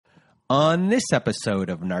On this episode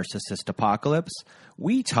of Narcissist Apocalypse,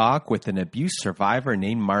 we talk with an abuse survivor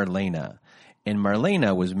named Marlena. And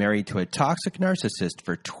Marlena was married to a toxic narcissist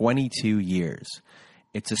for 22 years.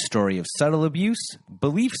 It's a story of subtle abuse,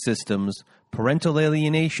 belief systems, parental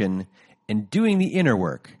alienation, and doing the inner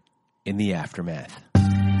work in the aftermath.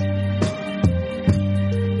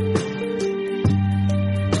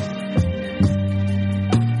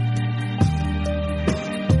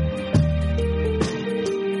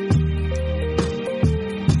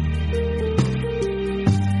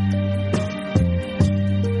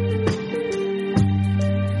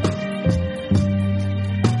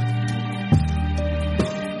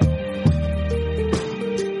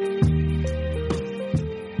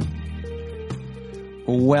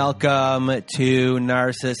 Welcome to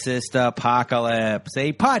Narcissist Apocalypse,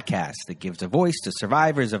 a podcast that gives a voice to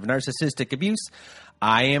survivors of narcissistic abuse.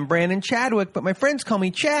 I am Brandon Chadwick, but my friends call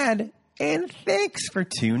me Chad, and thanks for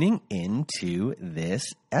tuning into this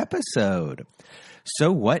episode.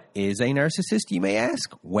 So what is a narcissist, you may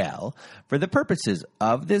ask? Well, for the purposes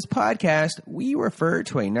of this podcast, we refer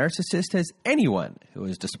to a narcissist as anyone who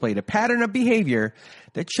has displayed a pattern of behavior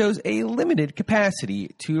that shows a limited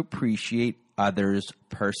capacity to appreciate others'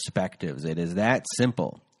 perspectives. It is that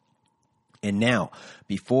simple. And now,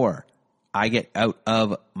 before I get out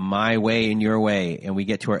of my way and your way, and we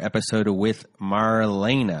get to our episode with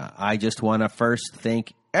Marlena, I just want to first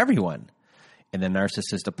thank everyone in the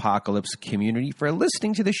Narcissist Apocalypse community for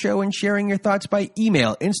listening to the show and sharing your thoughts by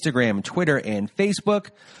email, Instagram, Twitter, and Facebook.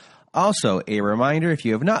 Also, a reminder, if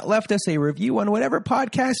you have not left us a review on whatever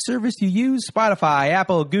podcast service you use, Spotify,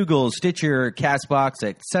 Apple, Google, Stitcher, CastBox,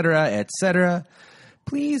 etc.,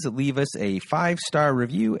 please leave us a 5-star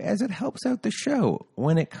review as it helps out the show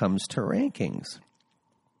when it comes to rankings.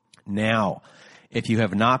 Now, if you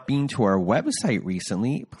have not been to our website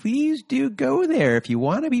recently, please do go there if you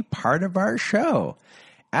want to be part of our show.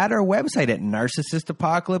 At our website at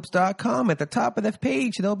narcissistapocalypse.com, at the top of the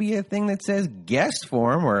page, there'll be a thing that says guest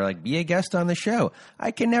form or like be a guest on the show.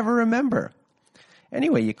 I can never remember.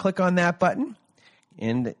 Anyway, you click on that button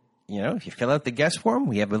and, if you fill out the guest form,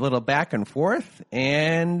 we have a little back and forth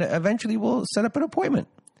and eventually we'll set up an appointment.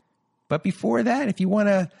 But before that, if you want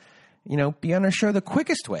to, be on our show, the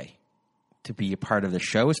quickest way to be a part of the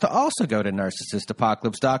show is to also go to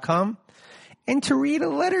narcissistapocalypse.com and to read a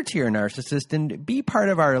letter to your narcissist and be part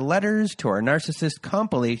of our Letters to Our Narcissist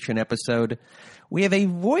compilation episode. We have a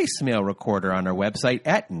voicemail recorder on our website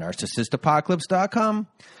at narcissistapocalypse.com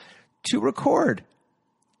to record.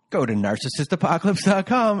 Go to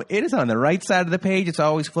narcissistapocalypse.com. It is on the right side of the page. It's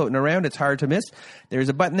always floating around. It's hard to miss. There's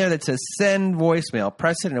a button there that says send voicemail.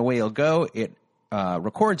 Press it and away you'll go. It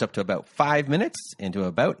records up to about 5 minutes.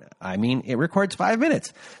 It records 5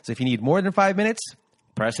 minutes. So if you need more than 5 minutes,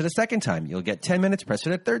 press it a second time. You'll get 10 minutes. Press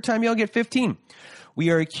it a third time. You'll get 15. We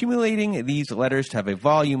are accumulating these letters to have a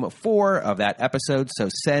volume 4 of that episode, so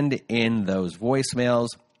send in those voicemails.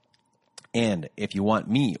 And if you want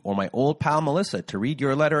me or my old pal Melissa to read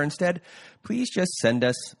your letter instead, please just send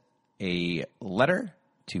us a letter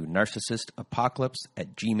to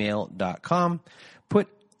narcissistapocalypse@gmail.com. Put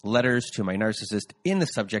letters to my narcissist in the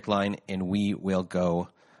subject line, and we will go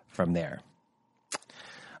from there.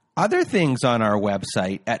 Other things on our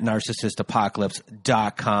website at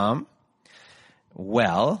narcissistapocalypse.com.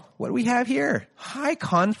 Well, what do we have here? High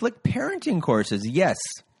conflict parenting courses. Yes.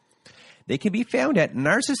 They can be found at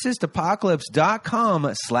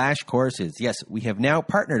narcissistapocalypse.com/courses. Yes, we have now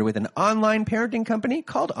partnered with an online parenting company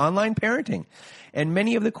called Online Parenting. And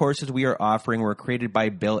many of the courses we are offering were created by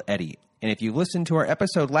Bill Eddy. And if you listened to our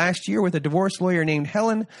episode last year with a divorce lawyer named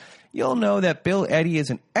Helen, you'll know that Bill Eddy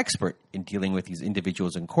is an expert in dealing with these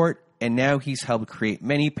individuals in court, and now he's helped create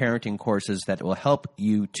many parenting courses that will help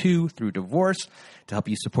you too through divorce, to help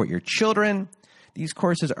you support your children. These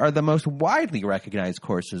courses are the most widely recognized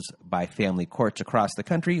courses by family courts across the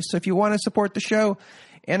country, so if you want to support the show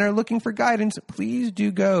and are looking for guidance, please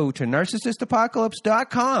do go to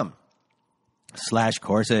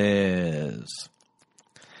narcissistapocalypse.com/courses.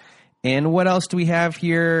 And what else do we have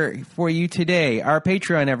here for you today? Our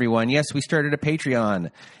Patreon, everyone. Yes, we started a Patreon.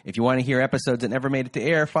 If you want to hear episodes that never made it to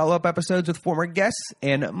air, follow-up episodes with former guests,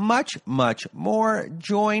 and much, much more,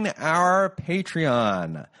 join our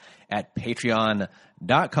Patreon at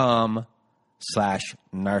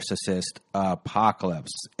patreon.com/narcissistapocalypse.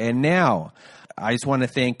 And now, I just want to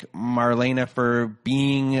thank Marlena for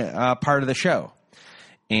being part of the show.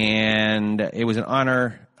 And it was an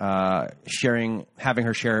honor having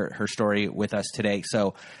her share her story with us today.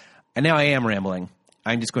 So, and now I am rambling.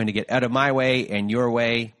 I'm just going to get out of my way and your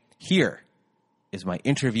way. Here is my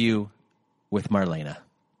interview with Marlena.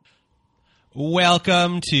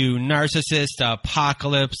 Welcome to Narcissist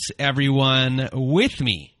Apocalypse, everyone. With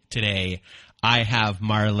me today, I have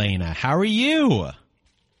Marlena. How are you?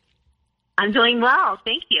 I'm doing well,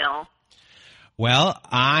 thank you. Well,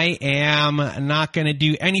 I am not going to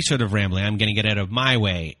do any sort of rambling. I'm going to get out of my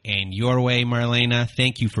way and your way, Marlena.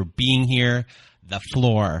 Thank you for being here. The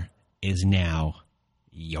floor is now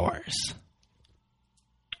yours.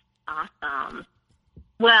 Awesome.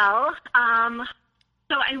 Well,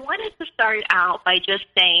 so I wanted to start out by just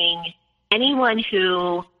saying anyone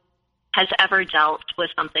who has ever dealt with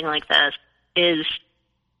something like this is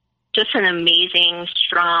just an amazing,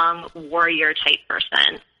 strong, warrior type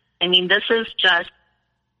person. I mean,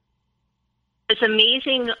 it's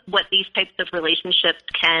amazing what these types of relationships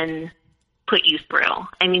can put you through.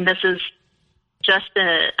 I mean, this is just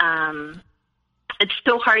it's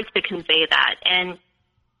so hard to convey that. And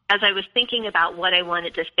as I was thinking about what I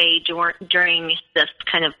wanted to say during this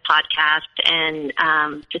kind of podcast and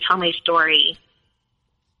to tell my story,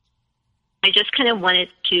 I just kind of wanted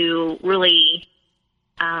to really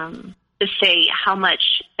to say how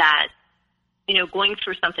much that, going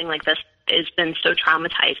through something like this has been so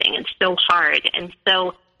traumatizing and so hard. And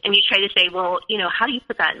you try to say, well, how do you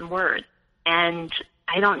put that in words? And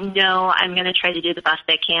I don't know. I'm going to try to do the best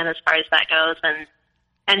I can as far as that goes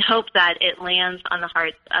and hope that it lands on the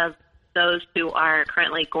hearts of those who are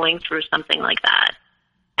currently going through something like that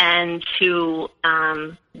and who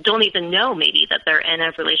don't even know maybe that they're in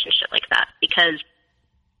a relationship like that. Because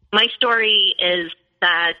my story is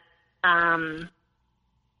that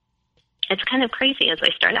it's kind of crazy as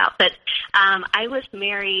I start out, but I was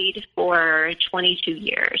married for 22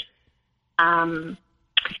 years. And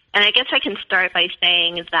I guess I can start by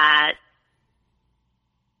saying that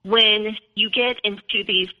when you get into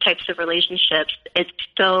these types of relationships, it's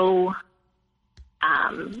so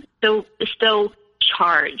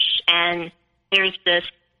charged, and there's this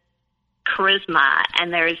charisma,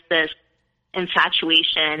 and there's this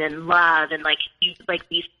infatuation and love, and like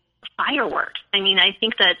these fireworks. I mean, I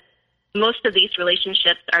think that most of these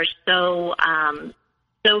relationships are so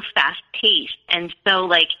fast paced and so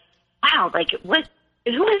wow,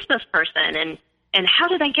 who is this person and how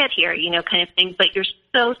did I get here, kind of thing, but you're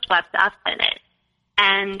so swept up in it.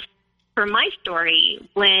 And for my story,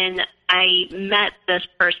 when I met this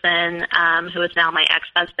person who is now my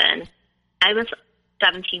ex-husband, I was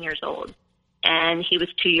 17 years old, and he was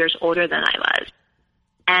 2 years older than I was.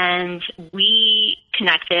 And we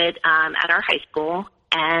connected at our high school,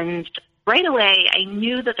 and right away I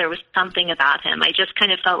knew that there was something about him. I just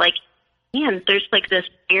kind of felt like, man, there's this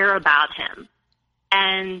air about him.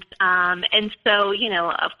 And so,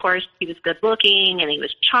 of course, he was good looking and he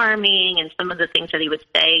was charming, and some of the things that he would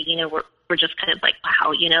say, were just kind of like,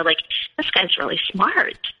 wow, this guy's really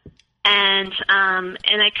smart. And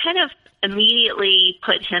I kind of immediately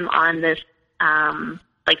put him on this,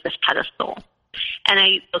 this pedestal. And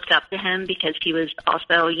I looked up to him because he was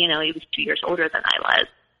also, he was 2 years older than I was.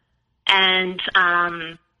 And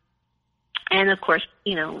of course,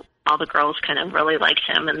 all the girls kind of really liked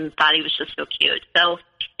him and thought he was just so cute. So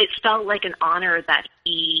it felt like an honor that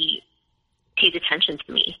he paid attention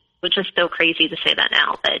to me, which is so crazy to say that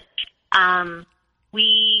now. But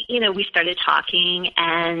we started talking,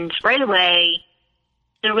 and right away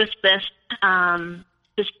there was this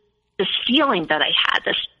feeling that I had,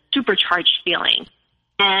 this supercharged feeling,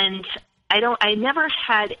 and I never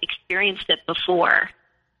had experienced it before.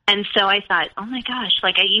 And so I thought, oh my gosh,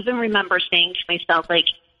 I even remember saying to myself,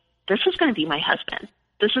 this is going to be my husband.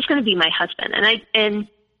 This is going to be my husband. And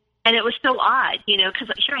it was so odd, because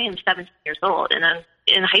here I am 17 years old and I'm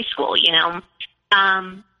in high school,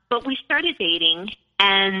 but we started dating,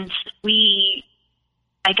 and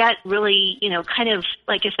I got really, kind of,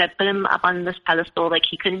 like I said, put him up on this pedestal,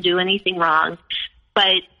 he couldn't do anything wrong.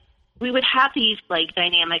 But we would have these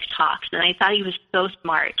dynamic talks, and I thought he was so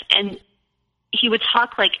smart. And he would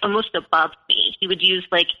talk almost above me. He would use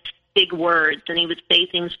big words, and he would say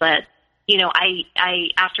things that, I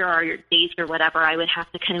after our dates or whatever, I would have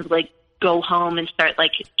to kind of go home and start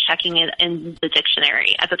checking it in the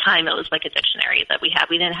dictionary. At the time, it was a dictionary that we had.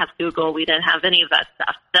 We didn't have Google. We didn't have any of that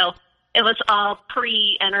stuff. So it was all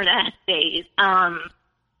pre-internet days.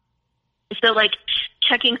 So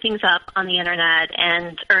checking things up on the internet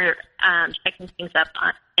or checking things up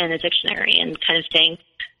in a dictionary and kind of saying,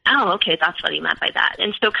 oh, okay, that's what he meant by that.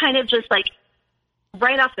 And so kind of just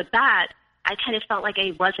right off the bat, I kind of felt like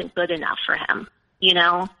I wasn't good enough for him,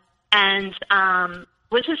 and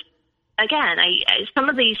which is, again, I some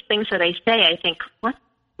of these things that I say, I think, what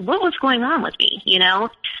was going on with me, and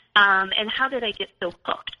how did I get so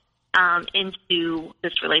hooked into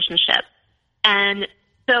this relationship? And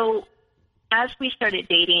so as we started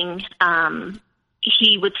dating,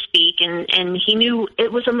 he would speak, and he knew,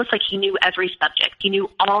 it was almost like he knew every subject. He knew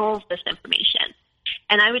all of this information.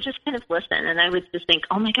 And I would just kind of listen, and I would just think,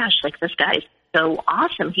 oh my gosh, like, this guy's so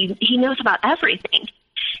awesome. He knows about everything.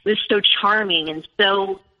 It was so charming, and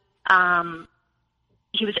so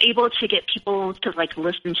he was able to get people to, like,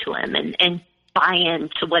 listen to him and buy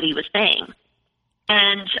into what he was saying.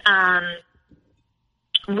 And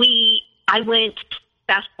I went,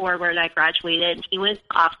 fast forward, I graduated. He went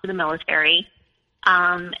off to the military,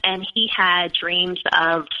 and he had dreams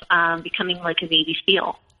of becoming like a Navy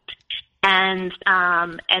SEAL. And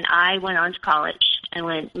I went on to college. I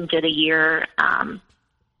went and did a year, and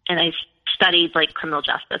I studied like criminal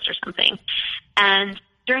justice or something. And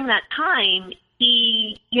during that time,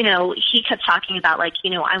 he kept talking about, like,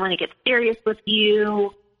 I want to get serious with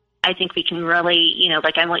you. I think we can really,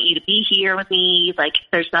 like, I want you to be here with me. Like,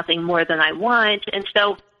 there's nothing more than I want. And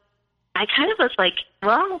so I kind of was like,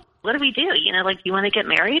 well, what do we do? Like, do you want to get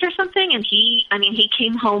married or something? And he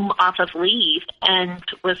came home off of leave and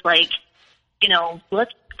was like,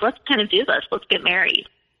 let's kind of do this. Let's get married.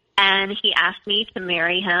 And he asked me to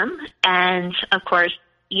marry him. And of course,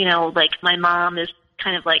 like, my mom is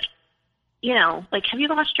kind of like, like, have you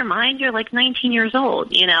lost your mind? You're like 19 years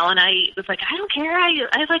old, and I was like, I don't care.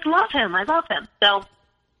 I like love him. I love him. So,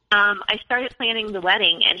 I started planning the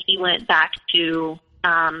wedding, and he went back to,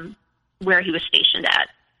 where he was stationed at.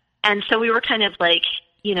 And so we were kind of like,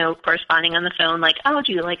 corresponding on the phone, like, oh,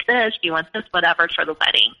 do you like this? Do you want this? Whatever, for the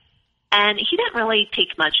wedding. And he didn't really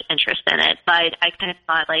take much interest in it, but I kind of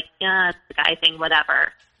thought, like, yeah, it's the guy thing,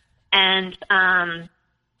 whatever. And,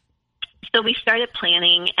 so we started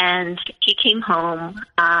planning, and he came home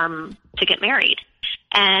to get married.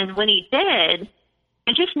 And when he did,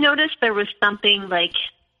 I just noticed there was something, like,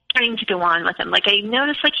 starting to go on with him. Like, I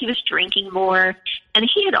noticed, like, he was drinking more, and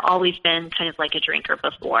he had always been kind of like a drinker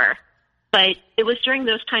before. But it was during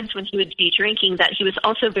those times when he would be drinking that he was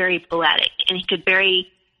also very poetic, and he could very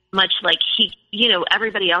much, like,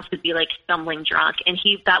 everybody else would be, like, stumbling drunk, and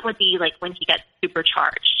that would be, like, when he got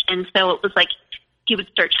supercharged. And so it was like, he would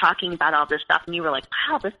start talking about all this stuff, and you were like,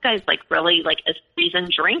 wow, this guy's, like, really, like, a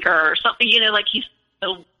seasoned drinker or something, like, he's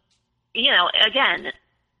so, again,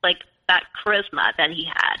 like, that charisma that he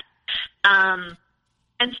had.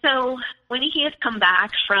 And so when he had come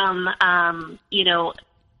back from,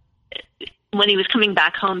 when he was coming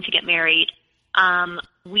back home to get married,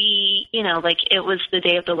 we, like, it was the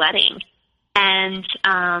day of the wedding. And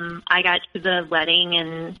I got to the wedding,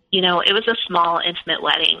 and, it was a small, intimate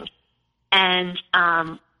wedding. And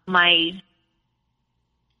my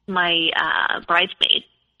bridesmaid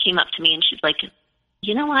came up to me, and she's like,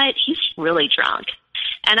 you know what? He's really drunk.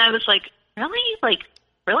 And I was like, really? Like,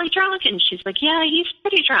 really drunk? And she's like, yeah, he's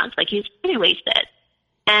pretty drunk. Like, he's pretty wasted.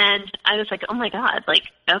 And I was like, oh my God, like,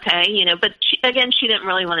 okay, but she didn't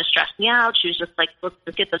really want to stress me out. She was just like, let's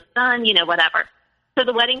get this done, whatever. So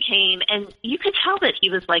the wedding came, and you could tell that he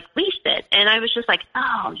was, like, wasted. And I was just like,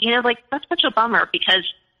 oh, like, that's such a bummer, because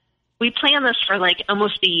we planned this for, like,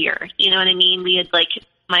 almost a year. You know what I mean? We had, like,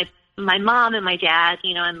 my mom and my dad,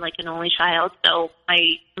 I'm, like, an only child. So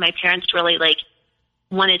my parents really, like,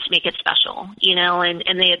 wanted to make it special,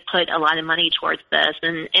 and they had put a lot of money towards this.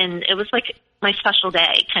 And it was, like, my special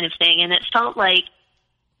day kind of thing. And it felt like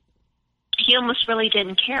he almost really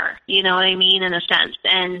didn't care, you know what I mean, in a sense.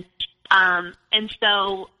 And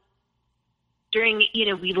so during,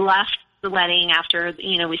 we left the wedding after,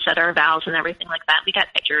 we said our vows and everything like that. We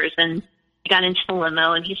got pictures, and we got into the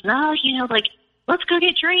limo, and he's, no, like, let's go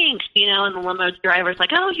get drinks, and the limo driver's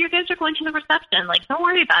like, oh, you guys are going to the reception. Like, don't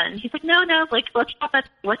worry about it. And he's like, no, like, let's stop at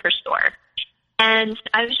the liquor store. And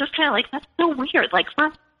I was just kind of like, that's so weird. Like,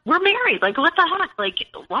 we're married. Like, what the heck? Like,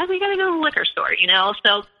 why do we got to go to the liquor store,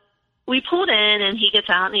 So we pulled in, and he gets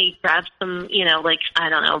out, and he grabs some, like, I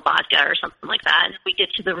don't know, vodka or something like that. And we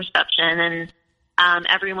get to the reception, and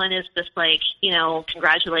everyone is just, like,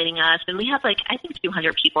 congratulating us. And we had, like, I think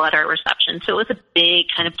 200 people at our reception. So it was a big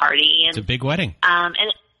kind of party. And it's a big wedding.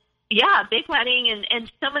 Yeah, big wedding,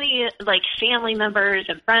 and so many, like, family members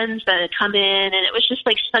and friends that had come in. And it was just,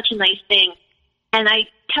 like, such a nice thing. And I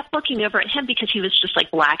kept looking over at him because he was just,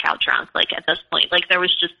 like, blackout drunk, like, at this point. Like, there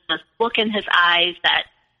was just this look in his eyes that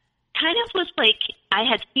kind of was like I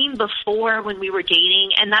had seen before when we were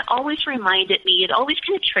dating, and that always reminded me, it always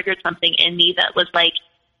kind of triggered something in me that was like,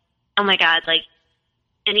 oh my God, like,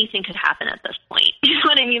 anything could happen at this point. You know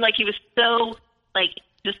what I mean? Like, he was so, like,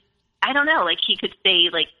 just, I don't know, like, he could say,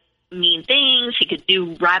 like, mean things, he could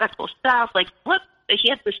do radical stuff, like, what, he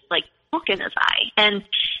had this, like, look in his eye, and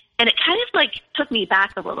it kind of, like, took me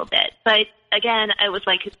back a little bit, but again, I was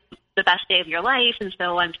like, the best day of your life. And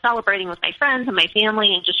so I'm celebrating with my friends and my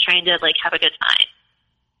family and just trying to like have a good time.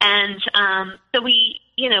 And so we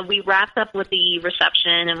wrapped up with the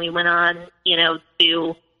reception and we went on,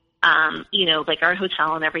 to, like our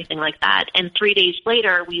hotel and everything like that. And 3 days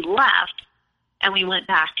later, we left and we went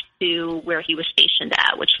back to where he was stationed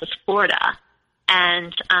at, which was Florida.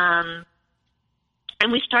 And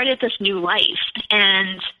we started this new life.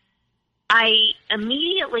 And I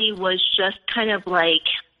immediately was just kind of like,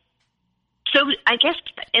 so I guess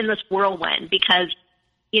in this whirlwind, because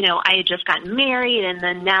I had just gotten married and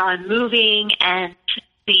then now I'm moving and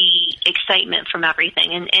the excitement from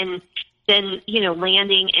everything and then,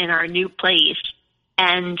 landing in our new place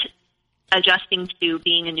and adjusting to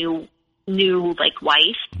being a new like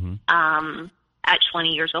wife, at 20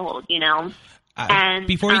 years old, and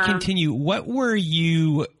before you continue, what were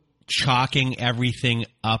you chalking everything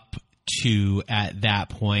up to at that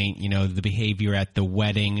point? The behavior at the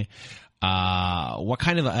wedding, what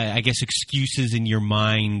kind of, I guess, excuses in your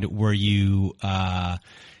mind were you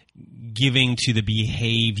giving to the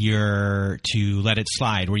behavior to let it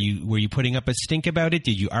slide? Were you putting up a stink about it?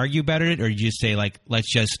 Did you argue about it, or did you just say like,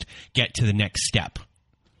 let's just get to the next step?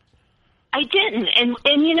 I didn't, and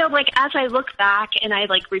like as I look back and I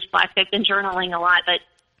like reflect, I've been journaling a lot, but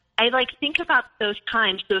I like think about those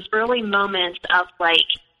times, those early moments of like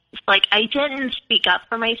I didn't speak up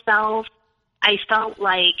for myself. I felt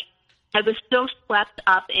like I was so swept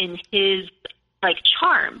up in his like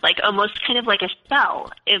charm, like almost kind of like a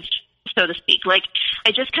spell, if so to speak. Like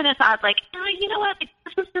I just kind of thought like, oh, you know what,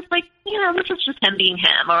 this is just like, this is just him being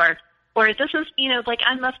him, or this is, like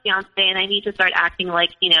I'm a fiance and I need to start acting like,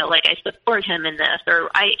 like I support him in this, or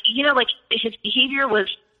I, like his behavior was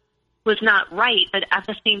not right. But at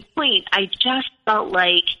the same point, I just felt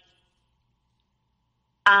like,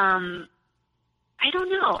 I don't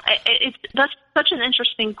know. That's such an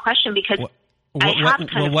interesting question because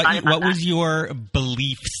what was your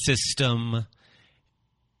belief system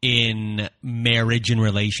in marriage and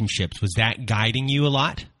relationships? Was that guiding you a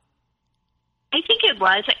lot? I think it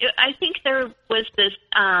was. I think there was this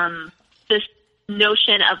this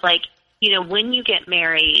notion of like, when you get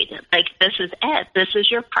married, like this is it. This is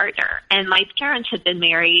your partner. And my parents had been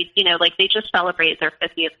married, like they just celebrated their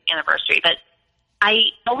 50th anniversary. But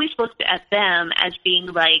I always looked at them as being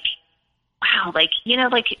like, wow, like,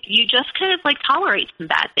 like you just kind of like tolerate some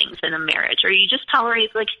bad things in a marriage, or you just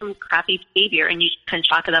tolerate like some crappy behavior and you kind of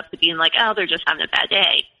chalk it up to being like, oh, they're just having a bad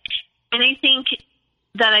day. And I think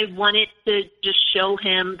that I wanted to just show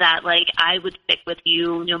him that, like, I would stick with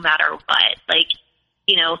you no matter what. Like,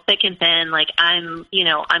 thick and thin, like, I'm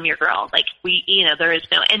your girl. Like, there is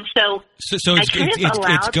no... And so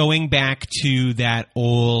it's going back to that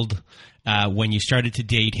old, when you started to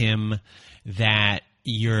date him, that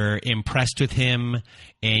you're impressed with him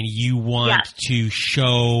and you want to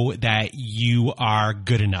show that you are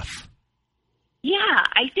good enough. Yeah,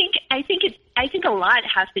 I think a lot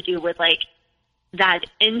has to do with, like, that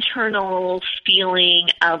internal feeling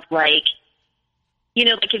of like,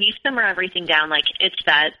 like if you simmer everything down, like it's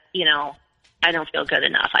that, I don't feel good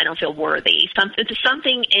enough. I don't feel worthy.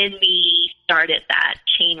 Something in me started that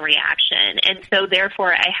chain reaction. And so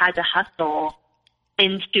therefore I had to hustle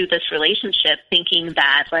into this relationship thinking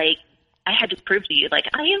that like I had to prove to you, like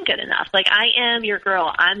I am good enough. Like I am your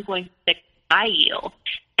girl. I'm going to stick by you.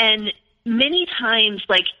 And many times,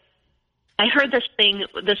 like, I heard this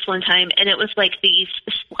one time, and it was like these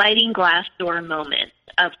sliding glass door moments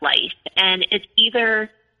of life. And it's either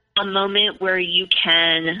a moment where you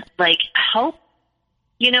can, like, help,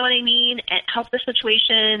 you know what I mean, and help the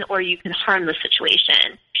situation, or you can harm the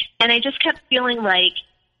situation. And I just kept feeling like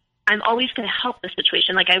I'm always going to help the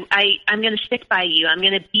situation. Like, I'm going to stick by you. I'm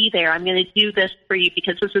going to be there. I'm going to do this for you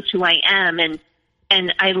because this is who I am. And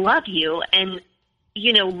I love you. And,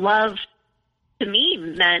 love to me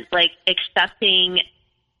meant like accepting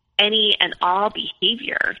any and all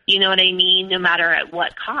behavior, you know what I mean? No matter at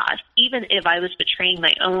what cost, even if I was betraying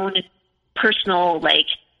my own personal, like,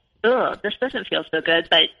 oh, this doesn't feel so good,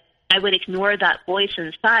 but I would ignore that voice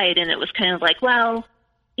inside. And it was kind of like, well,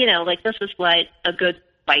 like this is what a good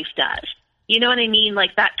wife does. You know what I mean?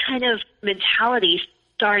 Like that kind of mentality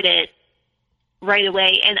started right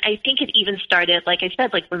away. And I think it even started, like I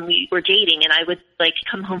said, like when we were dating and I would like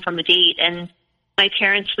come home from a date and my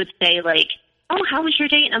parents would say like, oh, how was your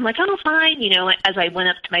date? And I'm like, oh, fine. As I went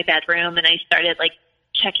up to my bedroom and I started like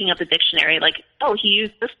checking up the dictionary, like, oh, he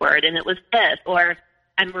used this word and it was this, or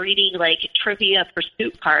I'm reading like trivia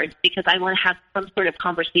pursuit cards because I want to have some sort of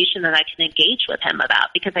conversation that I can engage with him about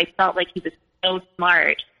because I felt like he was so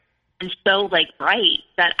smart and so like bright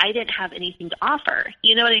that I didn't have anything to offer.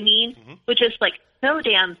 You know what I mean? Mm-hmm. Which is like so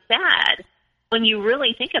damn sad when you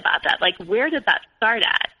really think about that. Like, where did that start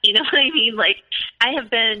at? You know what I mean? Like, I have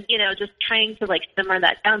been, you know, just trying to like simmer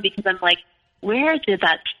that down because I'm like, where did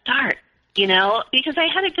that start? You know, because I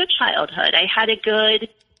had a good childhood. I had a good,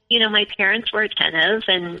 you know, my parents were attentive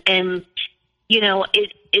and, you know,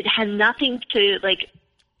 it had nothing to like,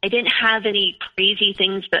 I didn't have any crazy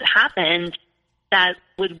things that happened that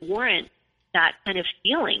would warrant that kind of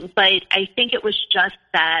feeling. But I think it was just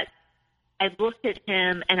that I looked at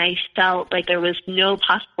him and I felt like there was no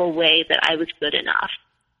possible way that I was good enough,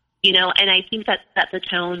 you know, and I think that set the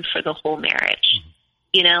tone for the whole marriage,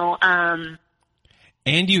 you know.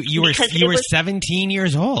 And you were 17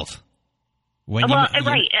 years old. Right.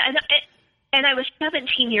 And I was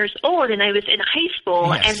 17 years old and I was in high school.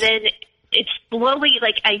 Yes. And then it slowly,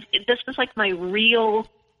 like, this was like my real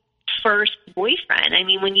first boyfriend. I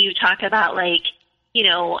mean, when you talk about like, you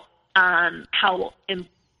know, how,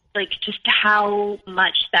 like, just how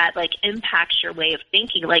much that like impacts your way of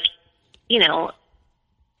thinking, like, you know,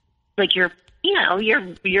 like your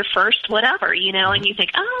first whatever, you know, and you think,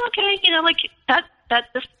 oh, okay, you know, like that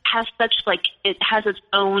just has such like, it has its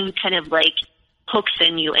own kind of like hooks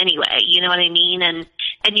in you anyway, you know what I mean? And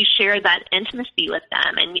you share that intimacy with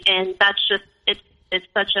them. And that's just, it's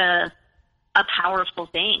such a powerful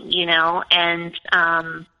thing, you know? And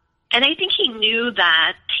I think he knew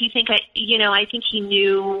that. I think he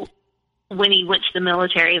knew when he went to the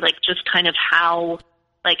military, like just kind of how,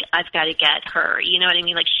 like, I've got to get her, you know what I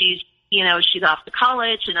mean? Like she's off to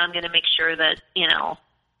college and I'm going to make sure that, you know,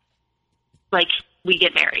 like we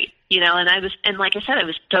get married, you know, and like I said, I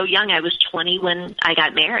was so young. I was 20 when I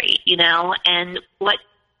got married, you know, and what,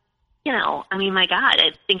 you know, I mean, my God,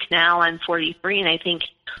 I think now I'm 43 and I think,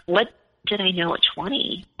 what did I know at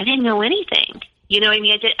 20? I didn't know anything. You know what I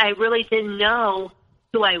mean? I really didn't know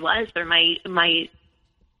who I was or my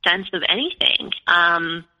sense of anything.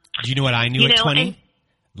 Do you know what I knew at 20?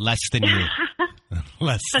 Less than you.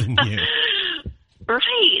 Less than you.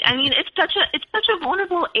 Right. I mean, it's such a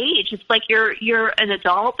vulnerable age. It's like you're an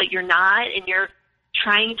adult, but you're not, and you're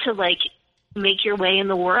trying to like make your way in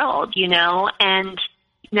the world, you know. And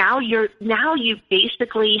now you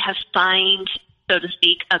basically have signed, so to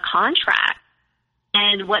speak, a contract.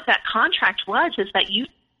 And what that contract was is that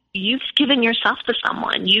you've given yourself to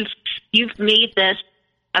someone. You've made this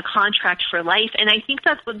a contract for life. And I think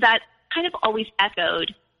that kind of always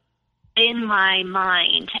echoed in my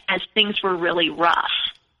mind as things were really rough.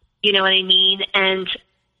 You know what I mean? And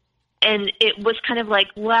it was kind of like,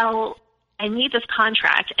 well, I need this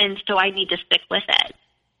contract, and so I need to stick with it.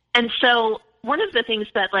 And so one of the things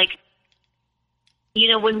that, like, you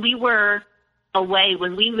know, when we were away,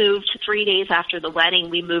 when we moved 3 days after the wedding,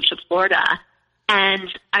 we moved to Florida. And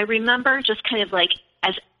I remember just kind of like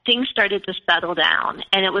as things started to settle down,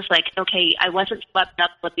 and it was like, okay, I wasn't swept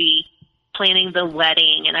up with the planning the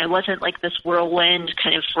wedding, and I wasn't like this whirlwind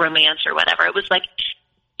kind of romance or whatever. It was like,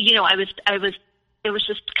 you know, it was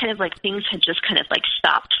just kind of like things had just kind of like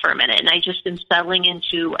stopped for a minute, and I just been settling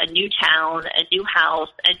into a new town, a new house,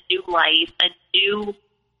 a new life, a new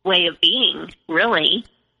way of being, really.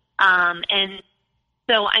 And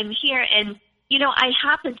so I'm here, and, you know, I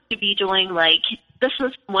happened to be doing like, this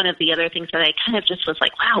was one of the other things that I kind of just was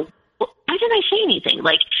like, wow, why didn't I say anything?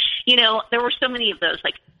 Like, you know, there were so many of those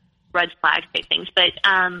like red flag type things, but,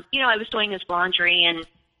 you know, I was doing his laundry, and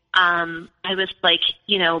I was like,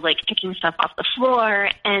 you know, like picking stuff off the floor,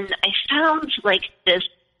 and I found like this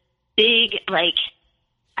big, like,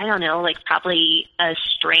 I don't know, like probably a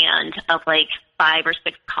strand of like 5 or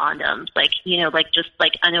 6 condoms, like, you know, like just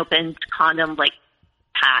like unopened condom, like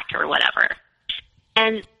pack or whatever.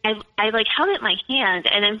 And I like held it in my hand,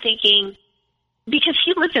 and I'm thinking, because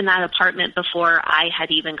he lived in that apartment before I had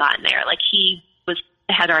even gotten there, like he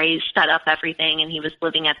had already set up everything, and he was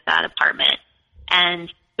living at that apartment.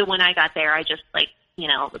 And so when I got there, I just like, you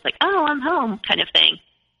know, was like, oh, I'm home kind of thing.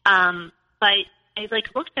 But I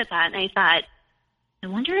like looked at that and I thought, I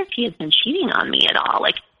wonder if he had been cheating on me at all,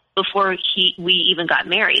 like before we even got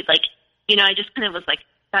married. Like, you know, I just kind of was like,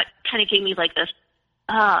 that kind of gave me like this,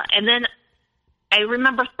 and then I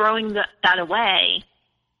remember throwing that away.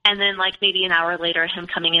 And then like maybe an hour later, him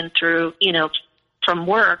coming in through, you know, from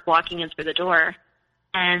work, walking in through the door.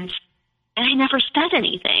 And I never said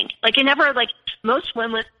anything. Like I never, like most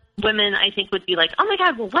women I think would be like, oh my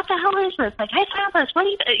God, well, what the hell is this? Like I found this. What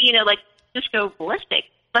do you know, like just go ballistic.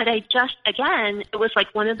 But I just, again, it was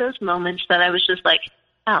like one of those moments that I was just like,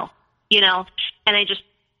 oh, you know, and I just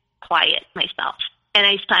quiet myself and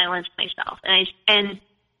I silenced myself. And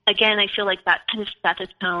again, I feel like that kind of set the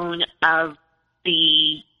tone of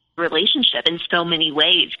the relationship in so many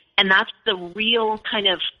ways. And that's the real kind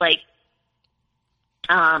of like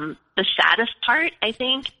the saddest part, I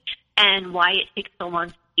think, and why it takes so long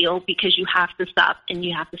to heal, because you have to stop and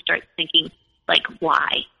you have to start thinking, like,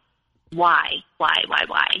 why,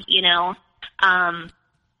 you know?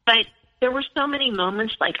 But there were so many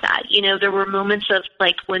moments like that. You know, there were moments of,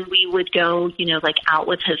 like, when we would go, you know, like, out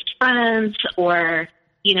with his friends, or,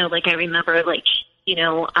 you know, like, I remember, like, you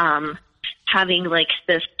know, having, like,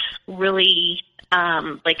 this really,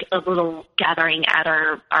 like, a little gathering at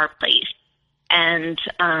our place. And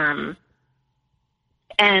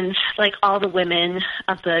like all the women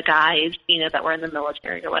of the guys, you know, that were in the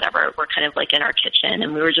military or whatever, were kind of like in our kitchen,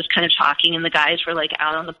 and we were just kind of talking, and the guys were like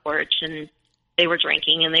out on the porch, and they were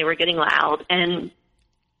drinking and they were getting loud. And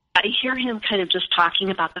I hear him kind of just talking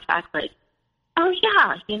about the fact, like, oh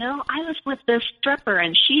yeah, you know, I was with this stripper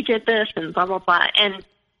and she did this and blah, blah, blah. And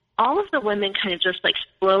all of the women kind of just like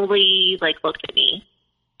slowly like looked at me.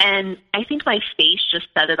 And I think my face just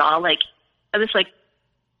said it all. Like, I was like,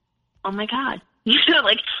 oh my God, you know,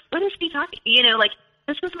 like, what is he talking? You know, like,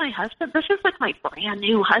 this is my husband. This is like my brand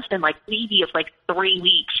new husband, like baby of like 3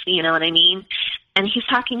 weeks, you know what I mean? And he's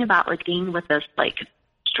talking about like being with this like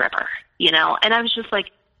stripper, you know? And I was just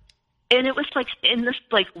like, and it was like in this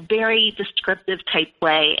like very descriptive type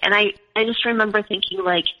way. And I just remember thinking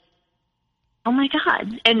like, oh my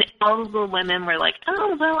God. And all of the women were like,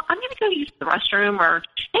 oh, well, I'm going to go use the restroom, or,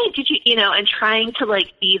 hey, did you, you know, and trying to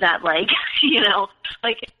like be that like, you know,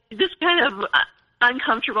 like this kind of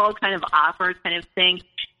uncomfortable, kind of awkward kind of thing.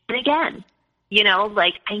 And again, you know,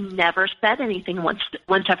 like I never said anything once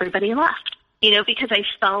everybody left, you know, because I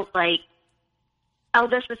felt like, oh,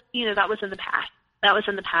 this is, you know, that was in the past. That was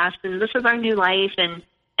in the past, and this is our new life, and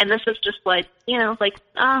this is just what, you know, like,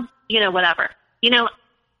 you know, whatever, you know,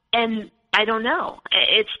 and I don't know.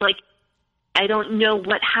 It's like, I don't know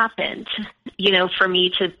what happened, you know, for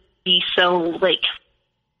me to be so like,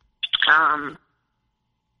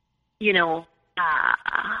 you know,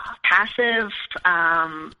 passive,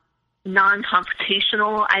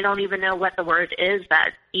 non-confrontational. I don't even know what the word is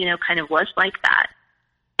that, you know, kind of was like that.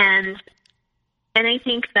 And I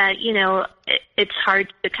think that, you know, it's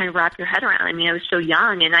hard to kind of wrap your head around. I mean, I was so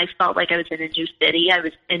young, and I felt like I was in a new city. I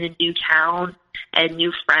was in a new town. I had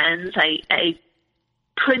new friends. I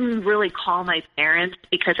couldn't really call my parents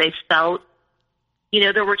because I felt, you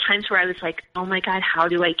know, there were times where I was like, oh my God, how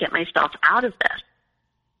do I get myself out of this?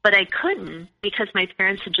 But I couldn't, because my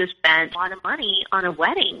parents had just spent a lot of money on a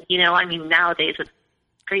wedding. You know, I mean, nowadays it's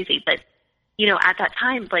crazy, but, you know, at that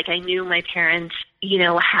time, like, I knew my parents, you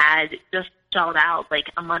know, had just shelled out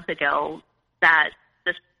like a month ago that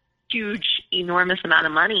this huge, enormous amount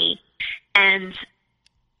of money. And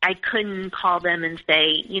I couldn't call them and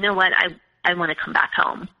say, you know what, I want to come back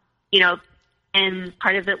home, you know. And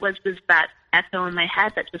part of it was that echo in my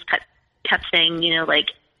head that just kept saying, you know, like,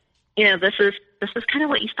 you know, this is kind of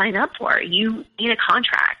what you sign up for. You need a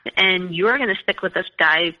contract, and you're going to stick with this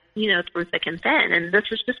guy, you know, through thick and thin. And this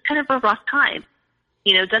is just kind of a rough time.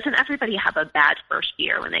 You know, doesn't everybody have a bad first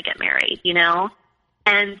year when they get married, you know?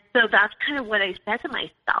 And so that's kind of what I said to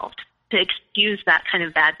myself to excuse that kind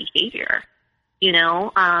of bad behavior, you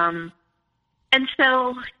know? And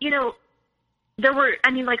so, you know, there were, I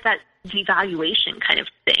mean, like that devaluation kind of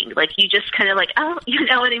thing. Like, you just kind of like, oh, you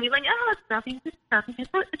know what I mean? Like, oh, it's nothing,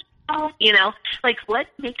 it's all, you know? Like, what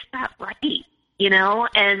makes that right, you know?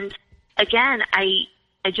 And again, I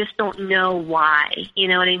just don't know why, you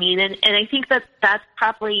know what I mean? And I think that that's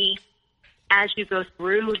probably, as you go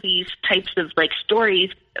through these types of like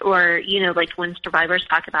stories, or, you know, like when survivors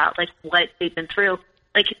talk about like what they've been through,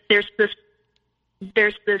 like there's this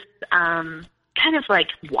kind of like,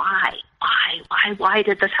 why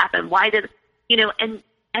did this happen? Why did, you know, and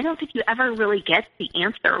I don't think you ever really get the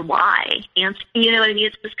answer why. And you know what I mean?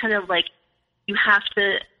 It's just kind of like, you have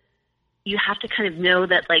to kind of know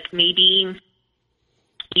that like maybe,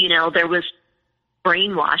 you know, there was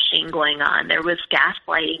brainwashing going on. There was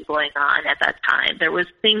gaslighting going on at that time. There was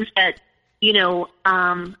things that, you know,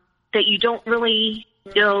 that you don't really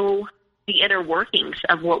know the inner workings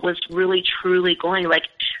of what was really truly going. Like,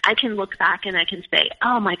 I can look back and I can say,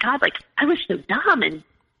 oh my God, like I was so dumb, and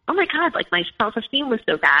oh my God, like my self-esteem was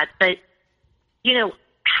so bad. But, you know,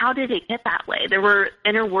 how did it get that way? There were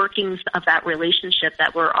inner workings of that relationship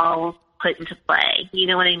that were all put into play. You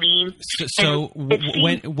know what I mean? So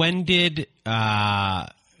when did, I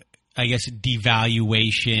guess,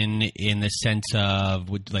 devaluation in the sense of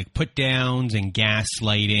like put downs and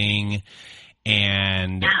gaslighting,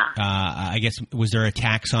 and I guess, was there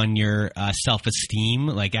attacks on your self-esteem,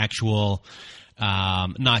 like actual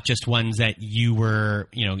not just ones that you were,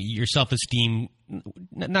 your self-esteem,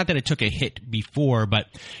 not that it took a hit before, but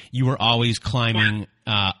you were always climbing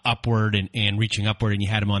upward and reaching upward, and you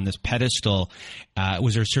had him on this pedestal.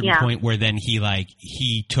 Was there a certain point where then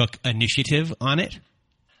he took initiative on it?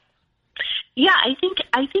 Yeah, I think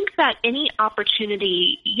that any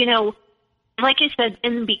opportunity, like I said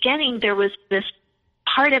in the beginning, there was this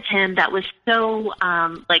part of him that was so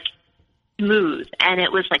smooth, and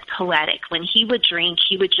it was poetic. When he would drink,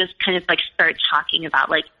 he would just kind of start talking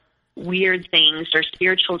about weird things or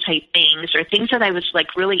spiritual type things or things that I was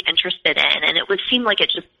really interested in, and it would seem like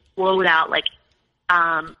it just flowed out like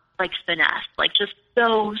finesse, just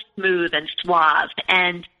so smooth and suave.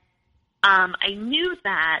 And I knew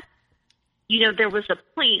that there was a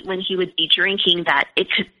point when he would be drinking that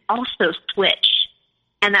it could also switch.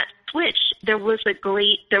 And that switch, there was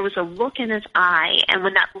a look in his eye. And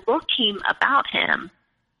when that look came about him,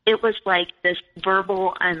 it was like this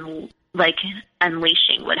verbal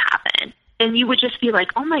unleashing would happen. And you would just be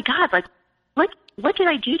like, oh my God, what did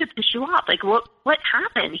I do to piss you off? What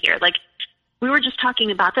happened here? We were just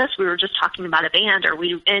talking about this. We were just talking about a band,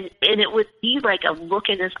 and it would be a look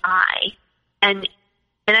in his eye. And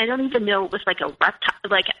I don't even know it was a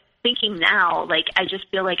reptile. Thinking now, I just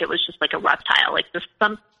feel it was just a reptile.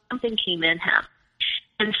 Something came in him.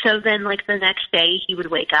 And so then, the next day, he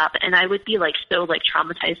would wake up, and I would be so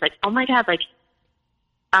traumatized, oh my God,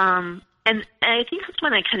 and I think that's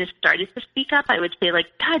when I kind of started to speak up. I would say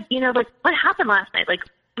God, what happened last night?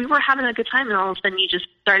 We were having a good time, and all of a sudden you just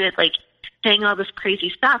started saying all this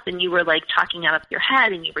crazy stuff, and you were talking out of your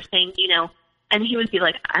head, and you were saying, and he would be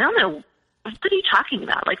I don't know. What are you talking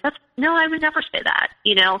about? No, I would never say that,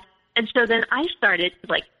 And so then I started to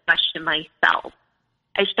question myself.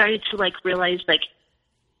 I started to realize did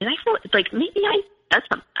I feel maybe I said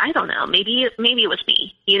something? I don't know. Maybe it was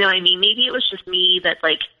me. You know what I mean? Maybe it was just me that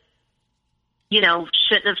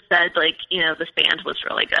shouldn't have said this band was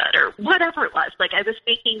really good or whatever it was. I was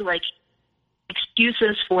making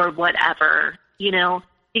excuses for whatever,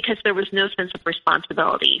 because there was no sense of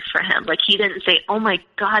responsibility for him. He didn't say, oh my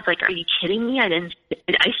God, are you kidding me? I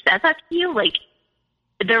said that to you.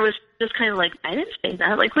 There was just kind of I didn't say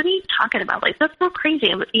that. What are you talking about? That's so crazy,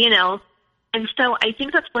 And so I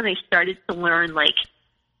think that's when I started to learn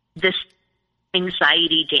this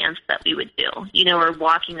anxiety dance that we would do, or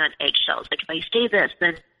walking on eggshells. If I say this,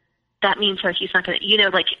 then that means that he's not going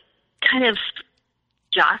to, kind of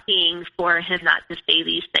jockeying for him not to say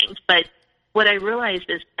these things. But what I realized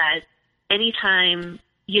is that anytime,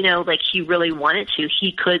 he really wanted to,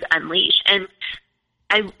 he could unleash. And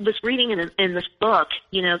I was reading in this book,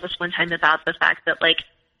 this one time about the fact that,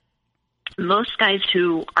 most guys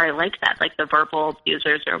who are like that, the verbal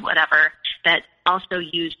abusers or whatever, that also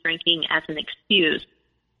use drinking as an excuse,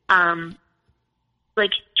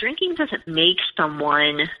 drinking doesn't make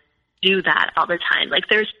someone do that all the time.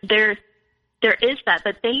 There is that,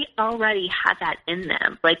 but they already have that in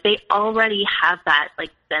them. They already have that,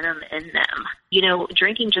 venom in them.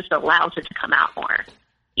 Drinking just allows it to come out more.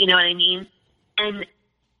 You know what I mean? And,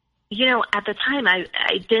 at the time, I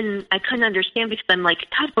couldn't understand because I'm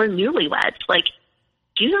God, we're newlyweds.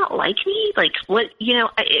 Do you not like me? What,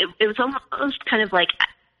 it was almost kind of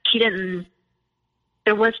he didn't,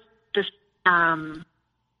 there was this, I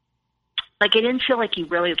didn't feel he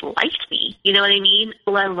really liked me, you know what I mean?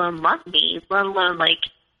 Let alone loved me, let alone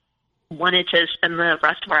wanted to spend the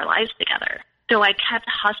rest of our lives together. So I kept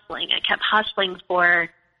hustling. I kept hustling for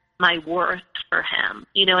my worth for him.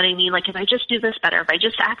 You know what I mean? If I just do this better, if I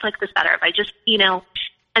just act like this better, if I just,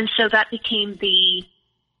 and so that became the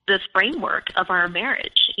framework of our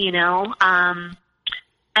marriage, and,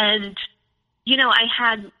 I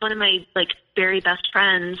had one of my very best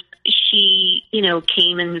friends, she,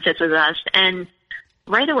 came and visited us, and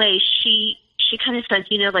right away she kind of said,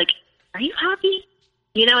 are you happy?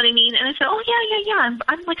 You know what I mean? And I said, oh yeah.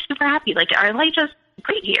 I'm super happy. Our life is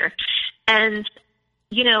great here. And,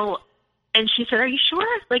 and she said, are you sure?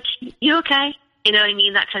 You okay? You know what I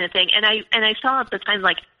mean? That kind of thing. And I saw at the time,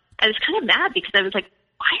 I was kind of mad because I was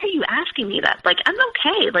why are you asking me that? I'm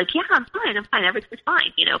okay. Yeah, I'm fine. Everything's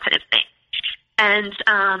fine, kind of thing. And,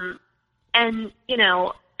 and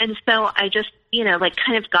so I just,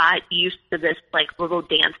 kind of got used to this, little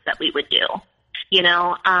dance that we would do,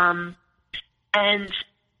 and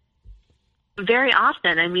very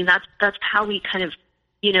often, I mean, that's how we kind of,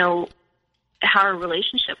 how our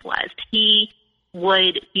relationship was. He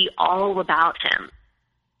would be all about him.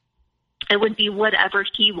 It would be whatever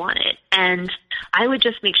he wanted. And I would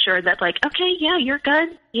just make sure that okay, yeah, you're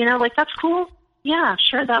good. That's cool. Yeah,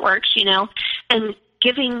 sure. That works, and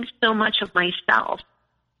giving so much of myself,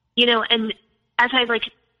 and as I like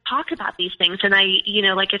talk about these things, and I, you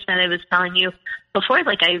know, like I said, I was telling you before,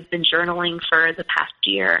 like I've been journaling for the past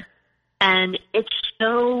year, and it's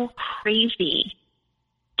so crazy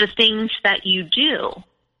the things that you do,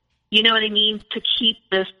 you know what I mean, to keep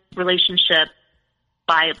this relationship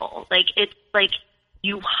viable. Like, it's like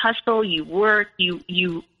you hustle, you work,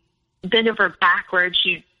 you bend over backwards,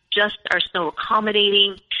 you just are so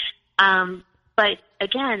accommodating. But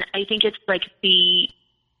again, I think it's like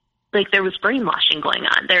there was brainwashing going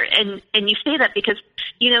on there. And you say that because,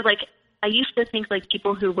 you know, like I used to think like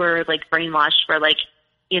people who were like brainwashed were like,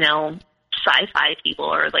 you know, sci-fi people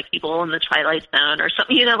or like people in the Twilight Zone or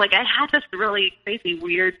something, you know, like I had this really crazy,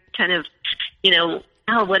 weird kind of, you know,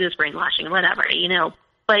 oh, what is brainwashing, whatever, you know,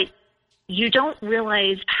 but you don't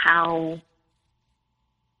realize how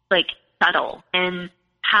like subtle and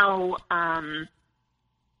how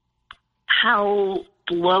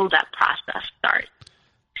slow that process starts.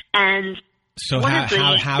 And so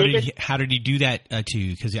how did he do that to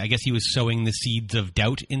you? Because I guess he was sowing the seeds of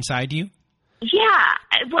doubt inside you. Yeah,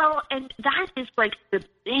 well, and that is like the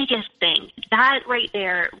biggest thing. That right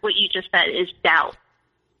there, what you just said, is doubt.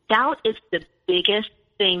 Doubt is the biggest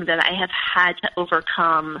thing that I have had to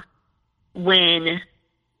overcome when,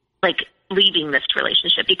 like, leaving this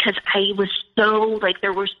relationship, because I was so, like,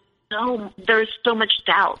 there was so much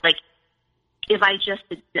doubt. Like, if I just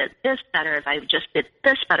did this better, if I just did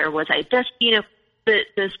this better, was I this, you know,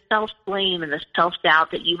 the self-blame and the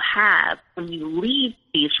self-doubt that you have when you leave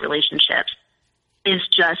these relationships is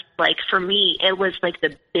just like, for me, it was like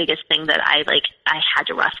the biggest thing that I had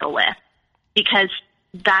to wrestle with, because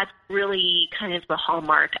that's really kind of the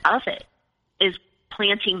hallmark of it, is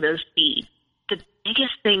planting those seeds. The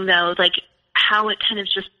biggest thing though, like how it kind of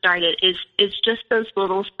just started is just those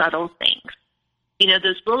little subtle things, you know,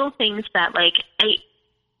 those little things that like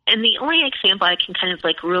and the only example I can kind of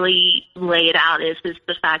like really lay it out is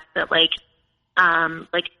the fact that like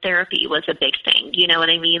therapy was a big thing. You know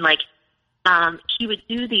what I mean? Like, he would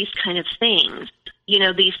do these kind of things, you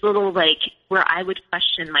know, these little, like, where I would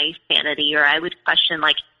question my sanity, or I would question,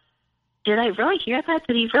 like, did I really hear that?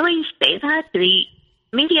 Did he really say that?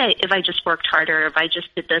 If I just worked harder, if I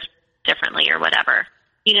just did this differently or whatever,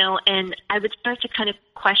 you know, and I would start to kind of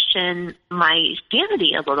question my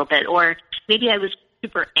sanity a little bit, or maybe I was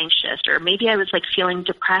super anxious, or maybe I was like feeling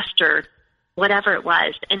depressed or whatever it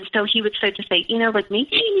was. And so he would start to say, you know, like, maybe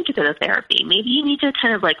you need to go to therapy. Maybe you need to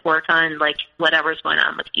kind of like work on like whatever's going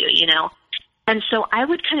on with you, you know? And so I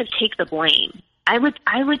would kind of take the blame. I would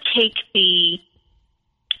take the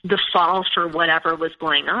fall for whatever was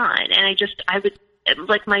going on. And I would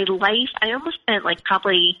like my life, I almost spent like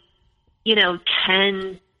probably, you know,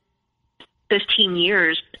 10, 15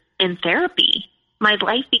 years in therapy. My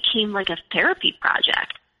life became like a therapy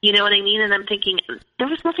project. You know what I mean? And I'm thinking, there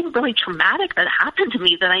was nothing really traumatic that happened to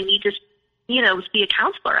me that I need to, you know, see a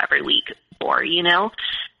counselor every week for, you know?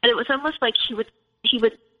 And it was almost like he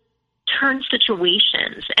would turn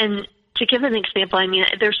situations. And to give an example, I mean,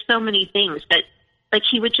 there's so many things, but like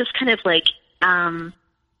he would just kind of like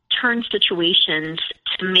turn situations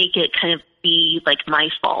to make it kind of be like my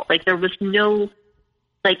fault. Like there was no,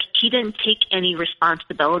 like he didn't take any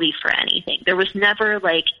responsibility for anything. There was never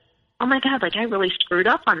like, oh my God, like I really screwed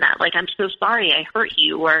up on that. Like, I'm so sorry I hurt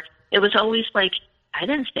you. Or it was always like, I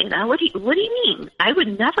didn't say that. What do you mean? I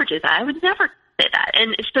would never do that. I would never say that.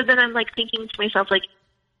 And so then I'm like thinking to myself, like,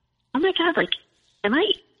 oh my God, like, am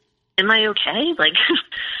I okay? Like,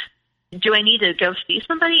 do I need to go see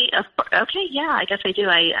somebody? Okay, yeah, I guess I do.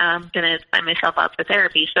 I'm going to sign myself up for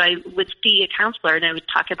therapy. So I would see a counselor and I would